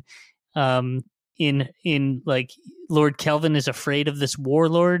Kelvin in like Lord Kelvin is afraid of this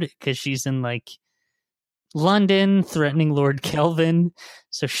warlord because she's in like London threatening Lord Kelvin.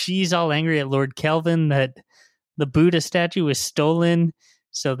 So she's all angry at Lord Kelvin that the Buddha statue was stolen.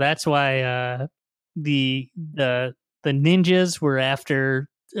 So that's why the ninjas were after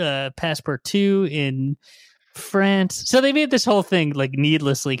Passepartout in France. So they made this whole thing like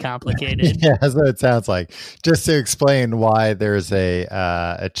needlessly complicated. Yeah, that's what it sounds like. Just to explain why there's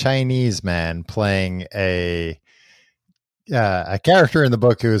a Chinese man playing a character in the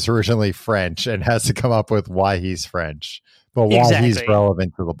book who is originally French and has to come up with why he's French, but why he's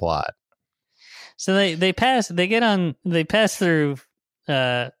relevant to the plot. So they pass through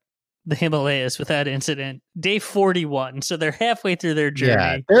the Himalayas without incident. Day 41. So they're halfway through their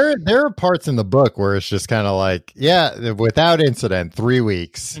journey. Yeah, there are parts in the book where it's just kind of like, yeah, without incident, 3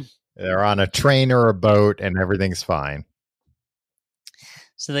 weeks. They're on a train or a boat and everything's fine.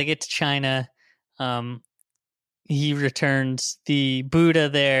 So they get to China. He returns the Buddha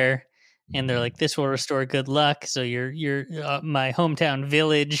there, and they're like, "This will restore good luck. So your my hometown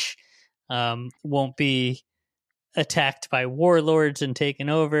village won't be attacked by warlords and taken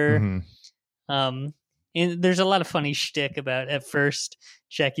over. Mm-hmm. And there's a lot of funny shtick about at first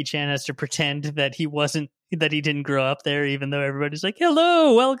Jackie Chan has to pretend that he didn't grow up there, even though everybody's like,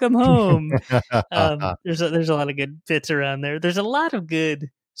 "Hello, welcome home." There's a lot of good bits around there. There's a lot of good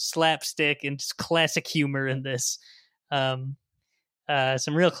slapstick and just classic humor in this. Some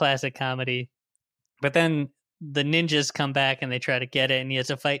real classic comedy. But then the ninjas come back and they try to get it, and he has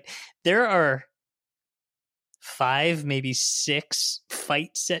a fight. There are 5, maybe 6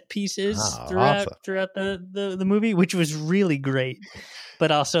 fight set pieces throughout the movie, which was really great. But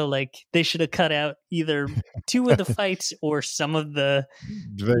also, like, they should have cut out either 2 of the fights or some of the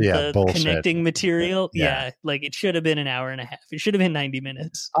connecting material. Yeah, like it should have been an hour and a half. It should have been 90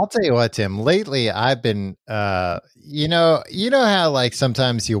 minutes. I'll tell you what, Tim. Lately, I've been, you know how like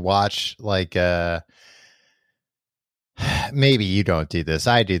sometimes you watch like maybe you don't do this.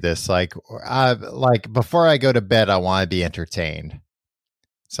 I do this. Like before I go to bed, I want to be entertained.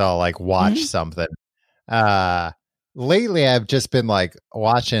 So I'll like watch something. Lately I've just been like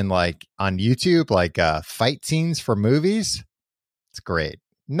watching like on YouTube, like fight scenes for movies. It's great.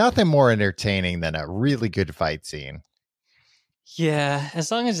 Nothing more entertaining than a really good fight scene. Yeah,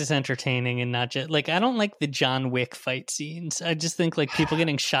 as long as it's entertaining and not just like, I don't like the John Wick fight scenes. I just think like people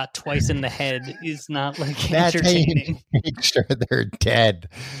getting shot twice in the head is not like entertaining. Make sure they're dead.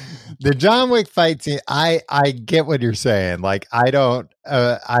 The John Wick fight scene, I get what you're saying. Like I don't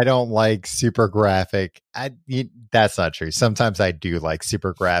like super graphic. That's not true. Sometimes I do like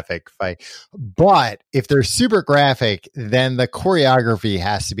super graphic fight, but if they're super graphic, then the choreography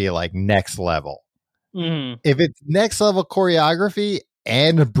has to be like next level. If it's next level choreography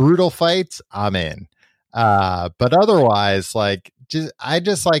and brutal fights, I'm in. But otherwise, like I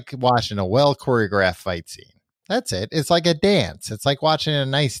just like watching a well choreographed fight scene. That's it. It's like a dance. It's like watching a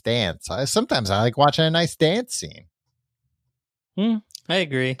nice dance. Sometimes I like watching a nice dance scene. I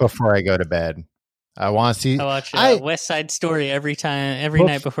agree. Before I go to bed, I want to see. I watch West Side Story every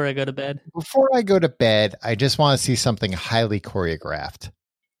night before I go to bed. Before I go to bed, I just want to see something highly choreographed.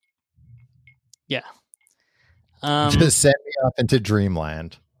 Yeah. Just set me up into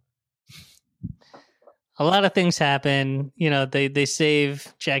dreamland. A lot of things happen. You know, they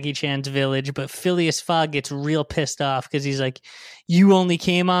save Jackie Chan's village, but Phileas Fogg gets real pissed off because he's like, "You only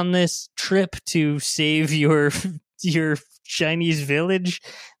came on this trip to save your Chinese village?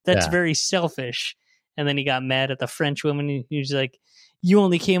 That's very selfish." And then he got mad at the French woman. He was like, "You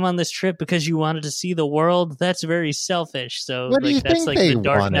only came on this trip because you wanted to see the world? That's very selfish." So like that's like the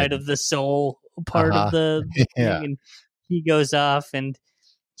Dark Night of the Soul part of the thing. And he goes off and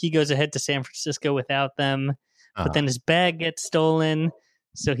he goes ahead to San Francisco without them. But then his bag gets stolen.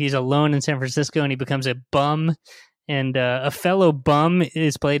 So he's alone in San Francisco and he becomes a bum. And a fellow bum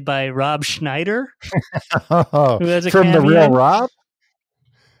is played by Rob Schneider. Who has a From cameo. The Real Rob?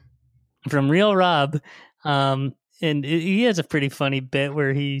 From Real Rob. And he has a pretty funny bit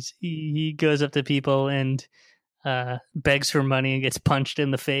where he goes up to people and begs for money and gets punched in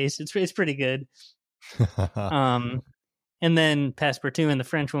the face. It's pretty good. And then Passepartout and the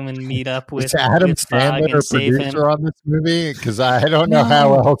French woman meet up with Adam Sandler, a producer on this movie, because I don't know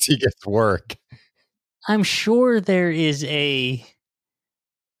how else he gets work. I'm sure there is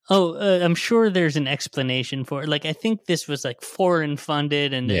I'm sure there's an explanation for it. Like I think this was like foreign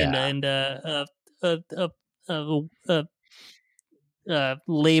funded and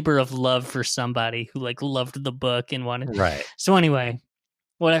labor of love for somebody who like loved the book and wanted. Right. So anyway,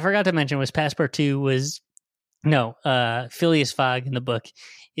 what I forgot to mention was Passepartout Phileas Fogg in the book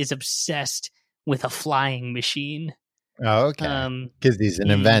is obsessed with a flying machine. Oh, okay. Because he's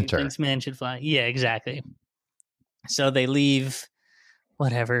an inventor. Thinks man should fly. Yeah, exactly. So they leave.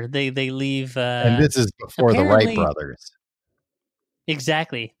 Whatever they leave. And this is before the Wright brothers.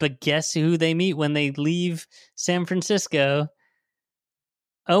 Exactly. But guess who they meet when they leave San Francisco?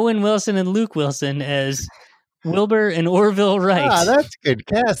 Owen Wilson and Luke Wilson as Wilbur and Orville Wright. Ah, that's good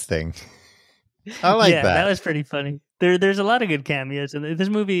casting. I like that. That was pretty funny. There's a lot of good cameos, and this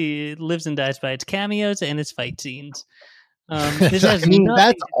movie lives and dies by its cameos and its fight scenes. This has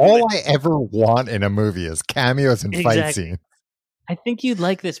that's all I ever want in a movie is cameos and fight scenes. I think you'd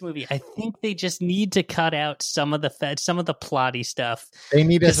like this movie. I think they just need to cut out some of the plotty stuff. They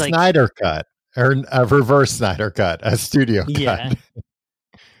need a Snyder cut or a reverse Snyder cut, a studio cut.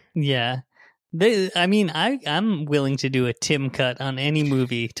 Yeah. I'm willing to do a Tim cut on any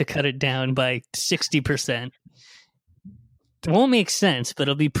movie to cut it down by 60%. It won't make sense, but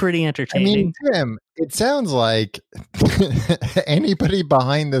it'll be pretty entertaining. I mean, Tim, it sounds like anybody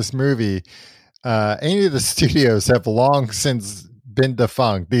behind this movie, any of the studios have long since been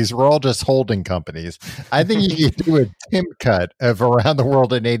defunct. These were all just holding companies. I think you could do a Tim cut of Around the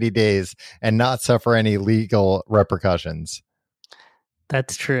World in 80 Days and not suffer any legal repercussions.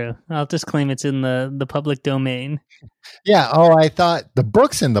 That's true. I'll just claim it's in the public domain. Yeah. Oh, I thought the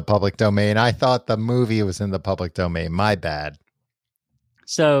book's in the public domain. I thought the movie was in the public domain. My bad.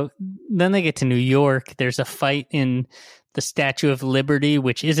 So then they get to New York. There's a fight in the Statue of Liberty,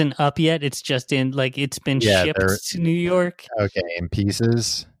 which isn't up yet. It's just in, like, it's been shipped to New York. Okay, in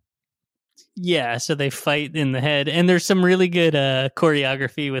pieces. Yeah, so they fight in the head, and there's some really good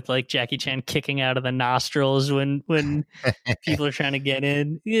choreography with like Jackie Chan kicking out of the nostrils when people are trying to get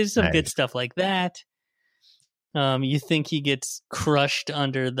in. There's some good stuff like that. You think he gets crushed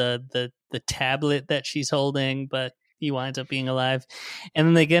under the tablet that she's holding, but he winds up being alive. And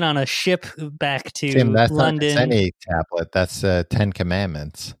then they get on a ship back to Tim, that's London. Not any tablet. That's 10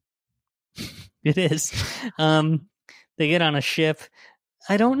 Commandments. It is. They get on a ship.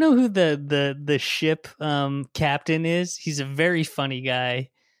 I don't know who the ship captain is. He's a very funny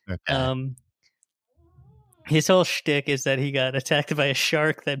guy. Okay. His whole shtick is that he got attacked by a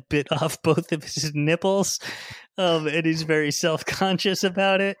shark that bit off both of his nipples, and he's very self-conscious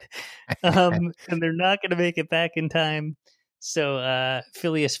about it. And they're not going to make it back in time. So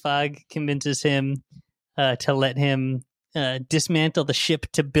Phileas Fogg convinces him to let him dismantle the ship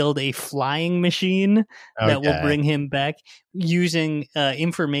to build a flying machine that will bring him back, using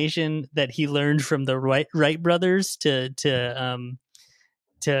information that he learned from the Wright brothers to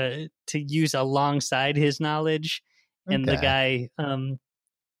use alongside his knowledge. And the guy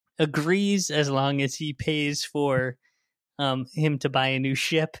agrees as long as he pays for him to buy a new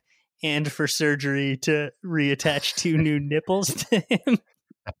ship and for surgery to reattach 2 new nipples to him.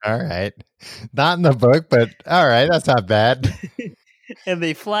 All right. Not in the book, but all right. That's not bad. And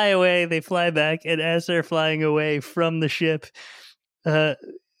they fly away. They fly back. And as they're flying away from the ship,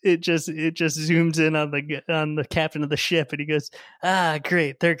 it just zooms in on the captain of the ship. And he goes, "Ah,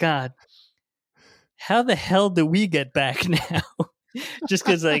 great. They're gone. How the hell do we get back now?" Just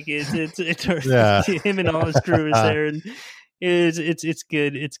because like it's him and all his crew is there. And it's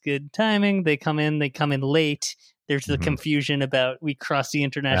good. It's good timing. They come in late. There's the confusion about we cross the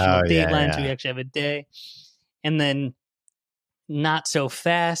international date line, so we actually have a day. And then not so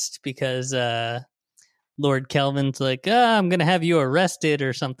fast because Lord Kelvin's like, I'm going to have you arrested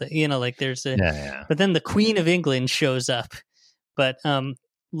or something. You know, like there's a... But then the Queen of England shows up. But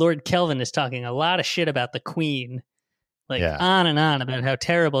Lord Kelvin is talking a lot of shit about the Queen. Like on and on about how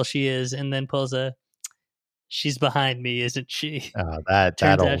terrible she is. And then pulls a, "She's behind me, isn't she?" Oh, that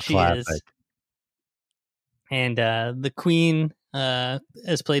old classic. Is. And the Queen,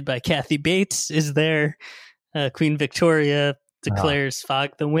 as played by Kathy Bates, is there. Queen Victoria declares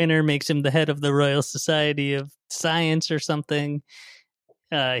Fogg the winner, makes him the head of the Royal Society of Science or something.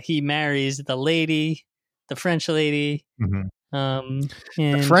 He marries the French lady.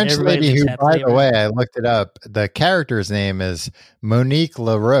 The French lady who, by the way, I looked it up. The character's name is Monique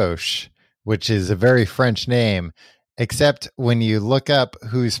LaRoche, which is a very French name, except when you look up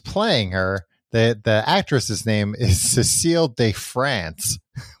who's playing her, the actress's name is Cécile de France,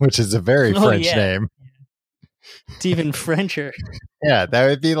 which is a very French name. It's even Frencher. Yeah, that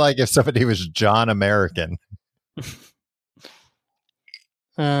would be like if somebody was John American.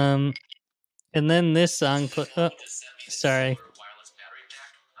 And then this song... sorry.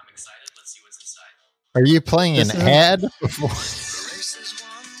 Are you playing an ad?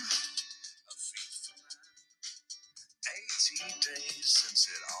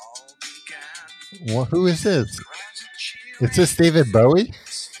 Well, who is this? Is this David Bowie?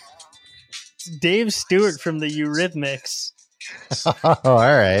 It's Dave Stewart from the Eurythmics. Oh, all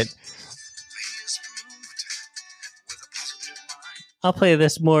right. I'll play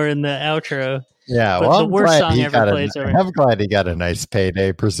this more in the outro. Yeah, but well, the worst song ever plays over. I'm glad he got a nice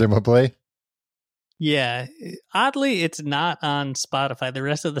payday, presumably. Yeah, oddly, it's not on Spotify. The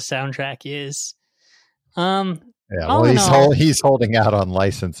rest of the soundtrack is. Yeah, well, he's holding out on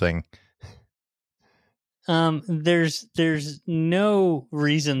licensing. There's no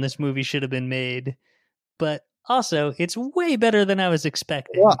reason this movie should have been made, but also it's way better than I was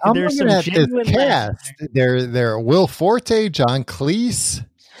expecting. Well, I'm looking at this cast. There, Will Forte, John Cleese.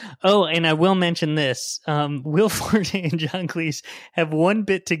 Oh, and I will mention this. Will Forte and John Cleese have one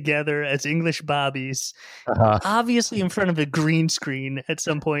bit together as English bobbies, obviously in front of a green screen at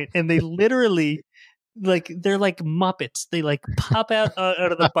some point, and they literally, like, they're like Muppets. They like pop out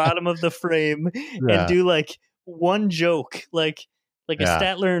of the bottom of the frame and do like one joke, like a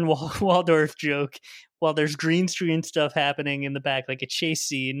Statler and Waldorf joke, while there's green screen stuff happening in the back, like a chase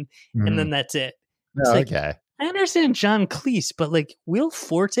scene, and then that's it. Okay. I understand John Cleese, but like Will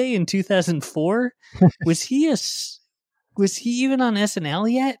Forte in 2004, was he even on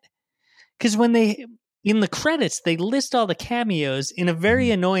SNL yet? Because when they in the credits they list all the cameos in a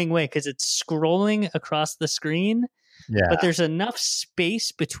very annoying way because it's scrolling across the screen, Yeah. but there's enough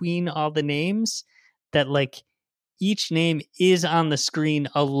space between all the names that like each name is on the screen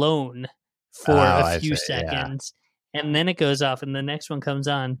alone for a few seconds, and then it goes off, and the next one comes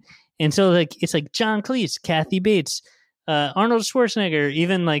on. And so, like, it's like John Cleese, Kathy Bates, Arnold Schwarzenegger,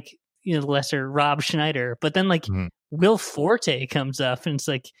 even like lesser Rob Schneider. But then like Will Forte comes up, and it's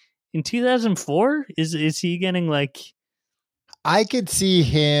like in 2004, is he getting like? I could see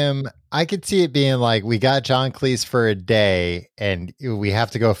it being like, we got John Cleese for a day, and we have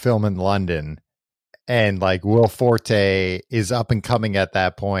to go film in London. And like Will Forte is up and coming at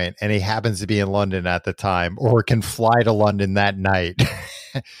that point, and he happens to be in London at the time, or can fly to London that night.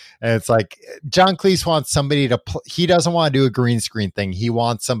 And it's like John Cleese wants somebody to. He doesn't want to do a green screen thing. He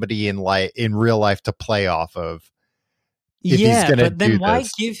wants somebody in real life to play off of. But then why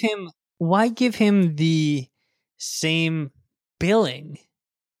give him the same billing?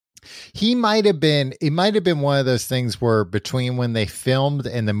 It might have been one of those things where between when they filmed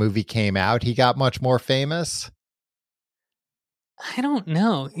and the movie came out, he got much more famous. I don't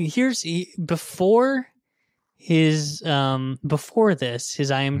know. Before this, his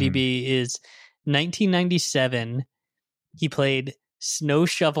IMDb is 1997. He played snow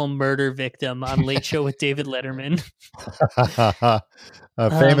shovel murder victim on Late Show with David Letterman. A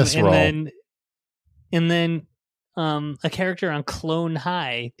famous role. And then a character on Clone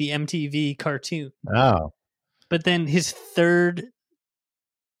High, the MTV cartoon. Oh. But then his third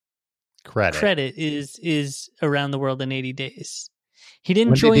credit is Around the World in 80 Days. He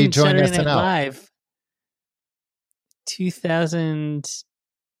didn't join Saturday Night Live. 2000.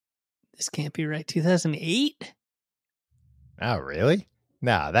 This can't be right. 2008? Oh, really?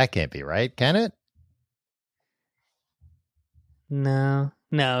 No, that can't be right, can it? No,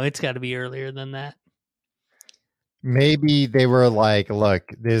 it's got to be earlier than that. Maybe they were like, look,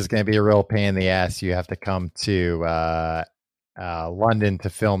 this is going to be a real pain in the ass. You have to come to London to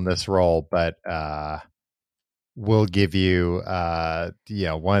film this role, but we'll give you,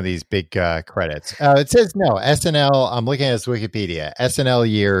 one of these big credits. It says no, SNL. I'm looking at his Wikipedia. SNL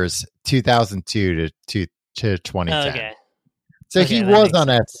years 2002 to 2010. Okay. So he was on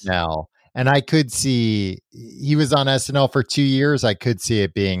SNL, and I could see he was on SNL for 2 years. I could see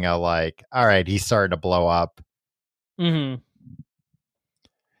it being all right, he's starting to blow up. Mm-hmm.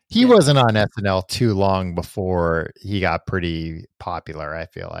 He wasn't on SNL too long before he got pretty popular, I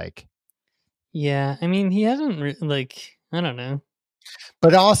feel like. Yeah, I mean, he hasn't I don't know.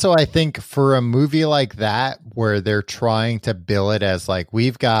 But also, I think for a movie like that, where they're trying to bill it as like,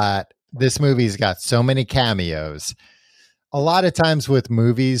 this movie's got so many cameos. A lot of times with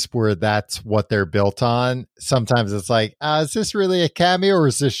movies where that's what they're built on, sometimes it's like, is this really a cameo, or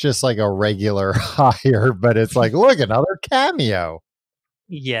is this just like a regular hire? But it's like, look, another cameo.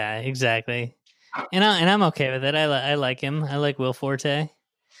 Yeah, exactly. And I'm okay with it. I like him. I like Will Forte.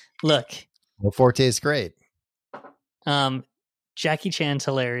 Look, Will Forte is great. Jackie Chan's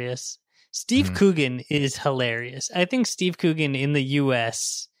hilarious. Steve Coogan is hilarious. I think Steve Coogan in the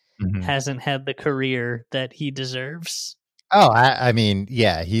U.S. hasn't had the career that he deserves. Oh, I mean,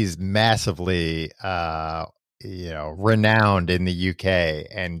 yeah, he's massively, renowned in the UK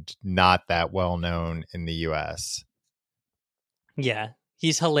and not that well known in the US. Yeah,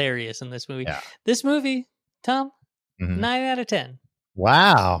 he's hilarious in this movie. Yeah. This movie, Tom, 9 out of 10.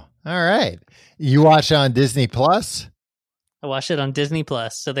 Wow. All right. You watch it on Disney Plus? I watched it on Disney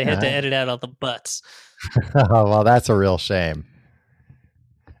Plus, so they had to edit out all the butts. Well, that's a real shame.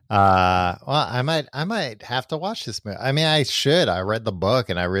 Well, I might have to watch this movie. I mean, I should. I read the book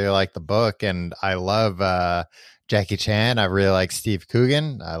and I really like the book, and I love Jackie Chan. I really like Steve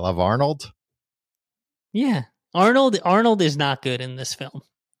Coogan. I love Arnold. Yeah. Arnold is not good in this film.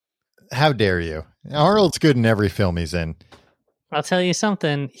 How dare you? Arnold's good in every film he's in. I'll tell you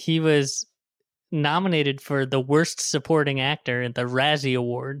something. He was nominated for the worst supporting actor at the Razzie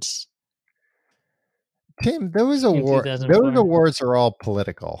Awards. Tim, those awards are all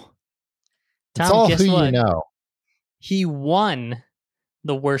political. Tom, it's all guess who what? you know. He won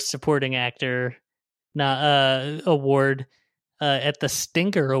the worst supporting actor award at the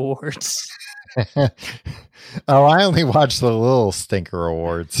Stinker Awards. Oh, I only watched the little Stinker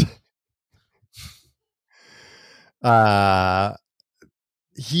Awards. Oh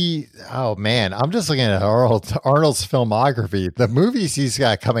man, I'm just looking at Arnold's filmography. The movies he's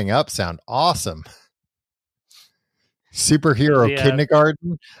got coming up sound awesome. Superhero Yeah.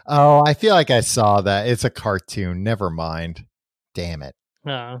 Kindergarten. Oh, I feel like I saw that. It's a cartoon. Never mind. Damn it.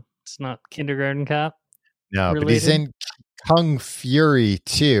 It's not Kindergarten Cop. No, but he's related? in Kung Fury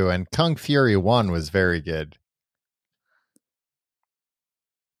 2, and Kung Fury 1 was very good.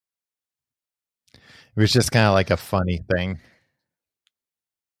 It was just kind of like a funny thing.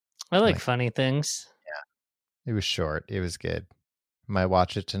 I like funny things. It was short. It was good. Might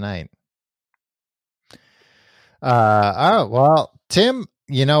watch it tonight. Oh, well, Tim,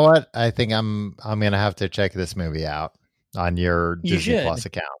 you know what? I think I'm going to have to check this movie out on your You Disney should. Plus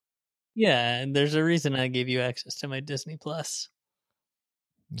account. Yeah, and there's a reason I gave you access to my Disney Plus.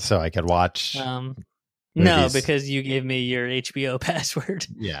 So I could watch. No, movies. because you gave me your HBO password.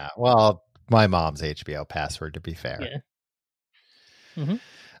 Yeah. Well, my mom's HBO password, to be fair. Yeah. Mm-hmm.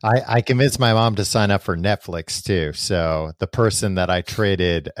 I convinced my mom to sign up for Netflix too. So the person that I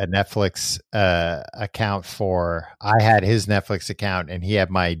traded a Netflix account for, I had his Netflix account and he had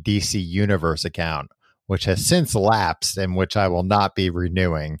my DC Universe account, which has since lapsed and which I will not be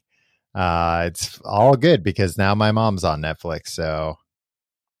renewing. It's all good because now my mom's on Netflix. So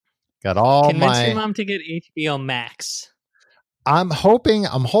got all Convince your mom to get HBO Max. I'm holding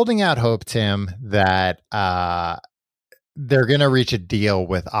out hope, Tim, that they're going to reach a deal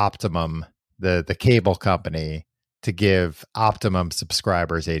with Optimum, the cable company, to give Optimum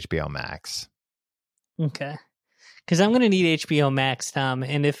subscribers HBO Max. Okay. Because I'm going to need HBO Max, Tom,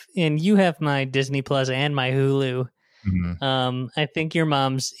 and you have my Disney Plus and my Hulu. Mm-hmm. I think your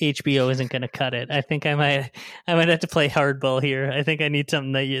mom's HBO isn't going to cut it. I think I might have to play hardball here. I think I need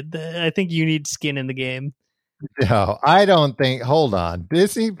something I think you need skin in the game. No, I don't think. Hold on,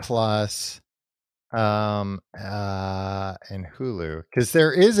 Disney Plus, and Hulu, because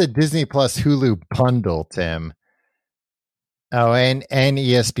there is a Disney Plus Hulu bundle, Tim. Oh, and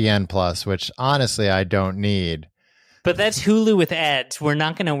ESPN Plus, which honestly I don't need. But that's Hulu with ads. We're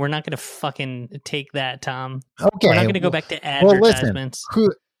not gonna fucking take that, Tom. Okay, we're not gonna go back to advertisements. Well,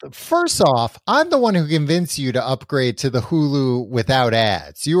 listen, first off, I'm the one who convinced you to upgrade to the Hulu without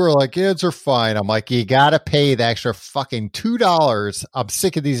ads. You were like, ads are fine. I'm like, you gotta pay the extra fucking $2. I'm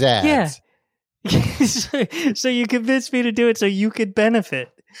sick of these ads. Yeah. So you convinced me to do it so you could benefit.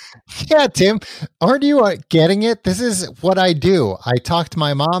 Yeah, Tim, aren't you getting it? This is what I do. I talked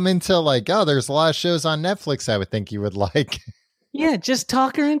my mom into like, oh, there's a lot of shows on Netflix I would think you would like. Yeah, just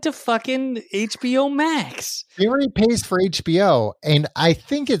talk her into fucking HBO Max. She already pays for HBO, and I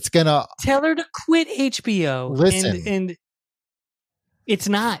think it's gonna tell her to quit HBO. Listen, and it's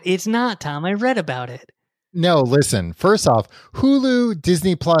not, Tom. I read about it. No, listen. First off, Hulu,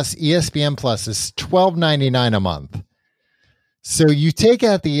 Disney Plus, ESPN Plus is $12.99 a month. So you take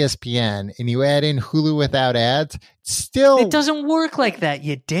out the ESPN and you add in Hulu without ads. It doesn't work like that,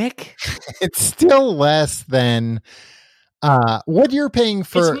 you dick. It's still less than what you're paying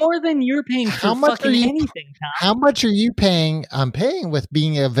for. It's more than you're paying for fucking anything, Tom. How much are you paying? I'm paying with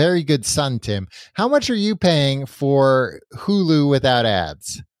being a very good son, Tim. How much are you paying for Hulu without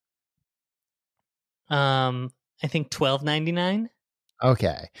ads? I think $12.99.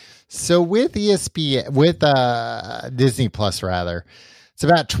 Okay. So with ESPN, with Disney Plus, rather, it's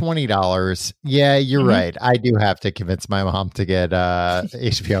about $20. Yeah, you're right. I do have to convince my mom to get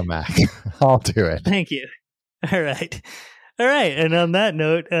HBO Max. I'll do it. Thank you. All right. And on that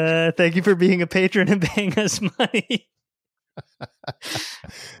note, thank you for being a patron and paying us money.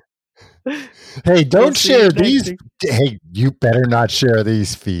 Hey, don't share these. Hey, you better not share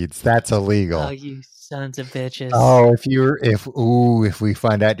these feeds. That's illegal. Oh, you sons of bitches. Oh, if we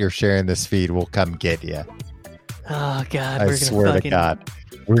find out you're sharing this feed, we'll come get you. Oh God, I swear to God,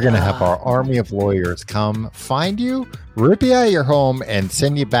 we're gonna have our army of lawyers come find you, rip you out of your home, and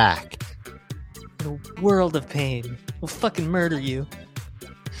send you back. In a world of pain. We'll fucking murder you.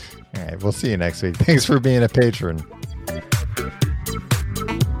 All right, we'll see you next week. Thanks for being a patron.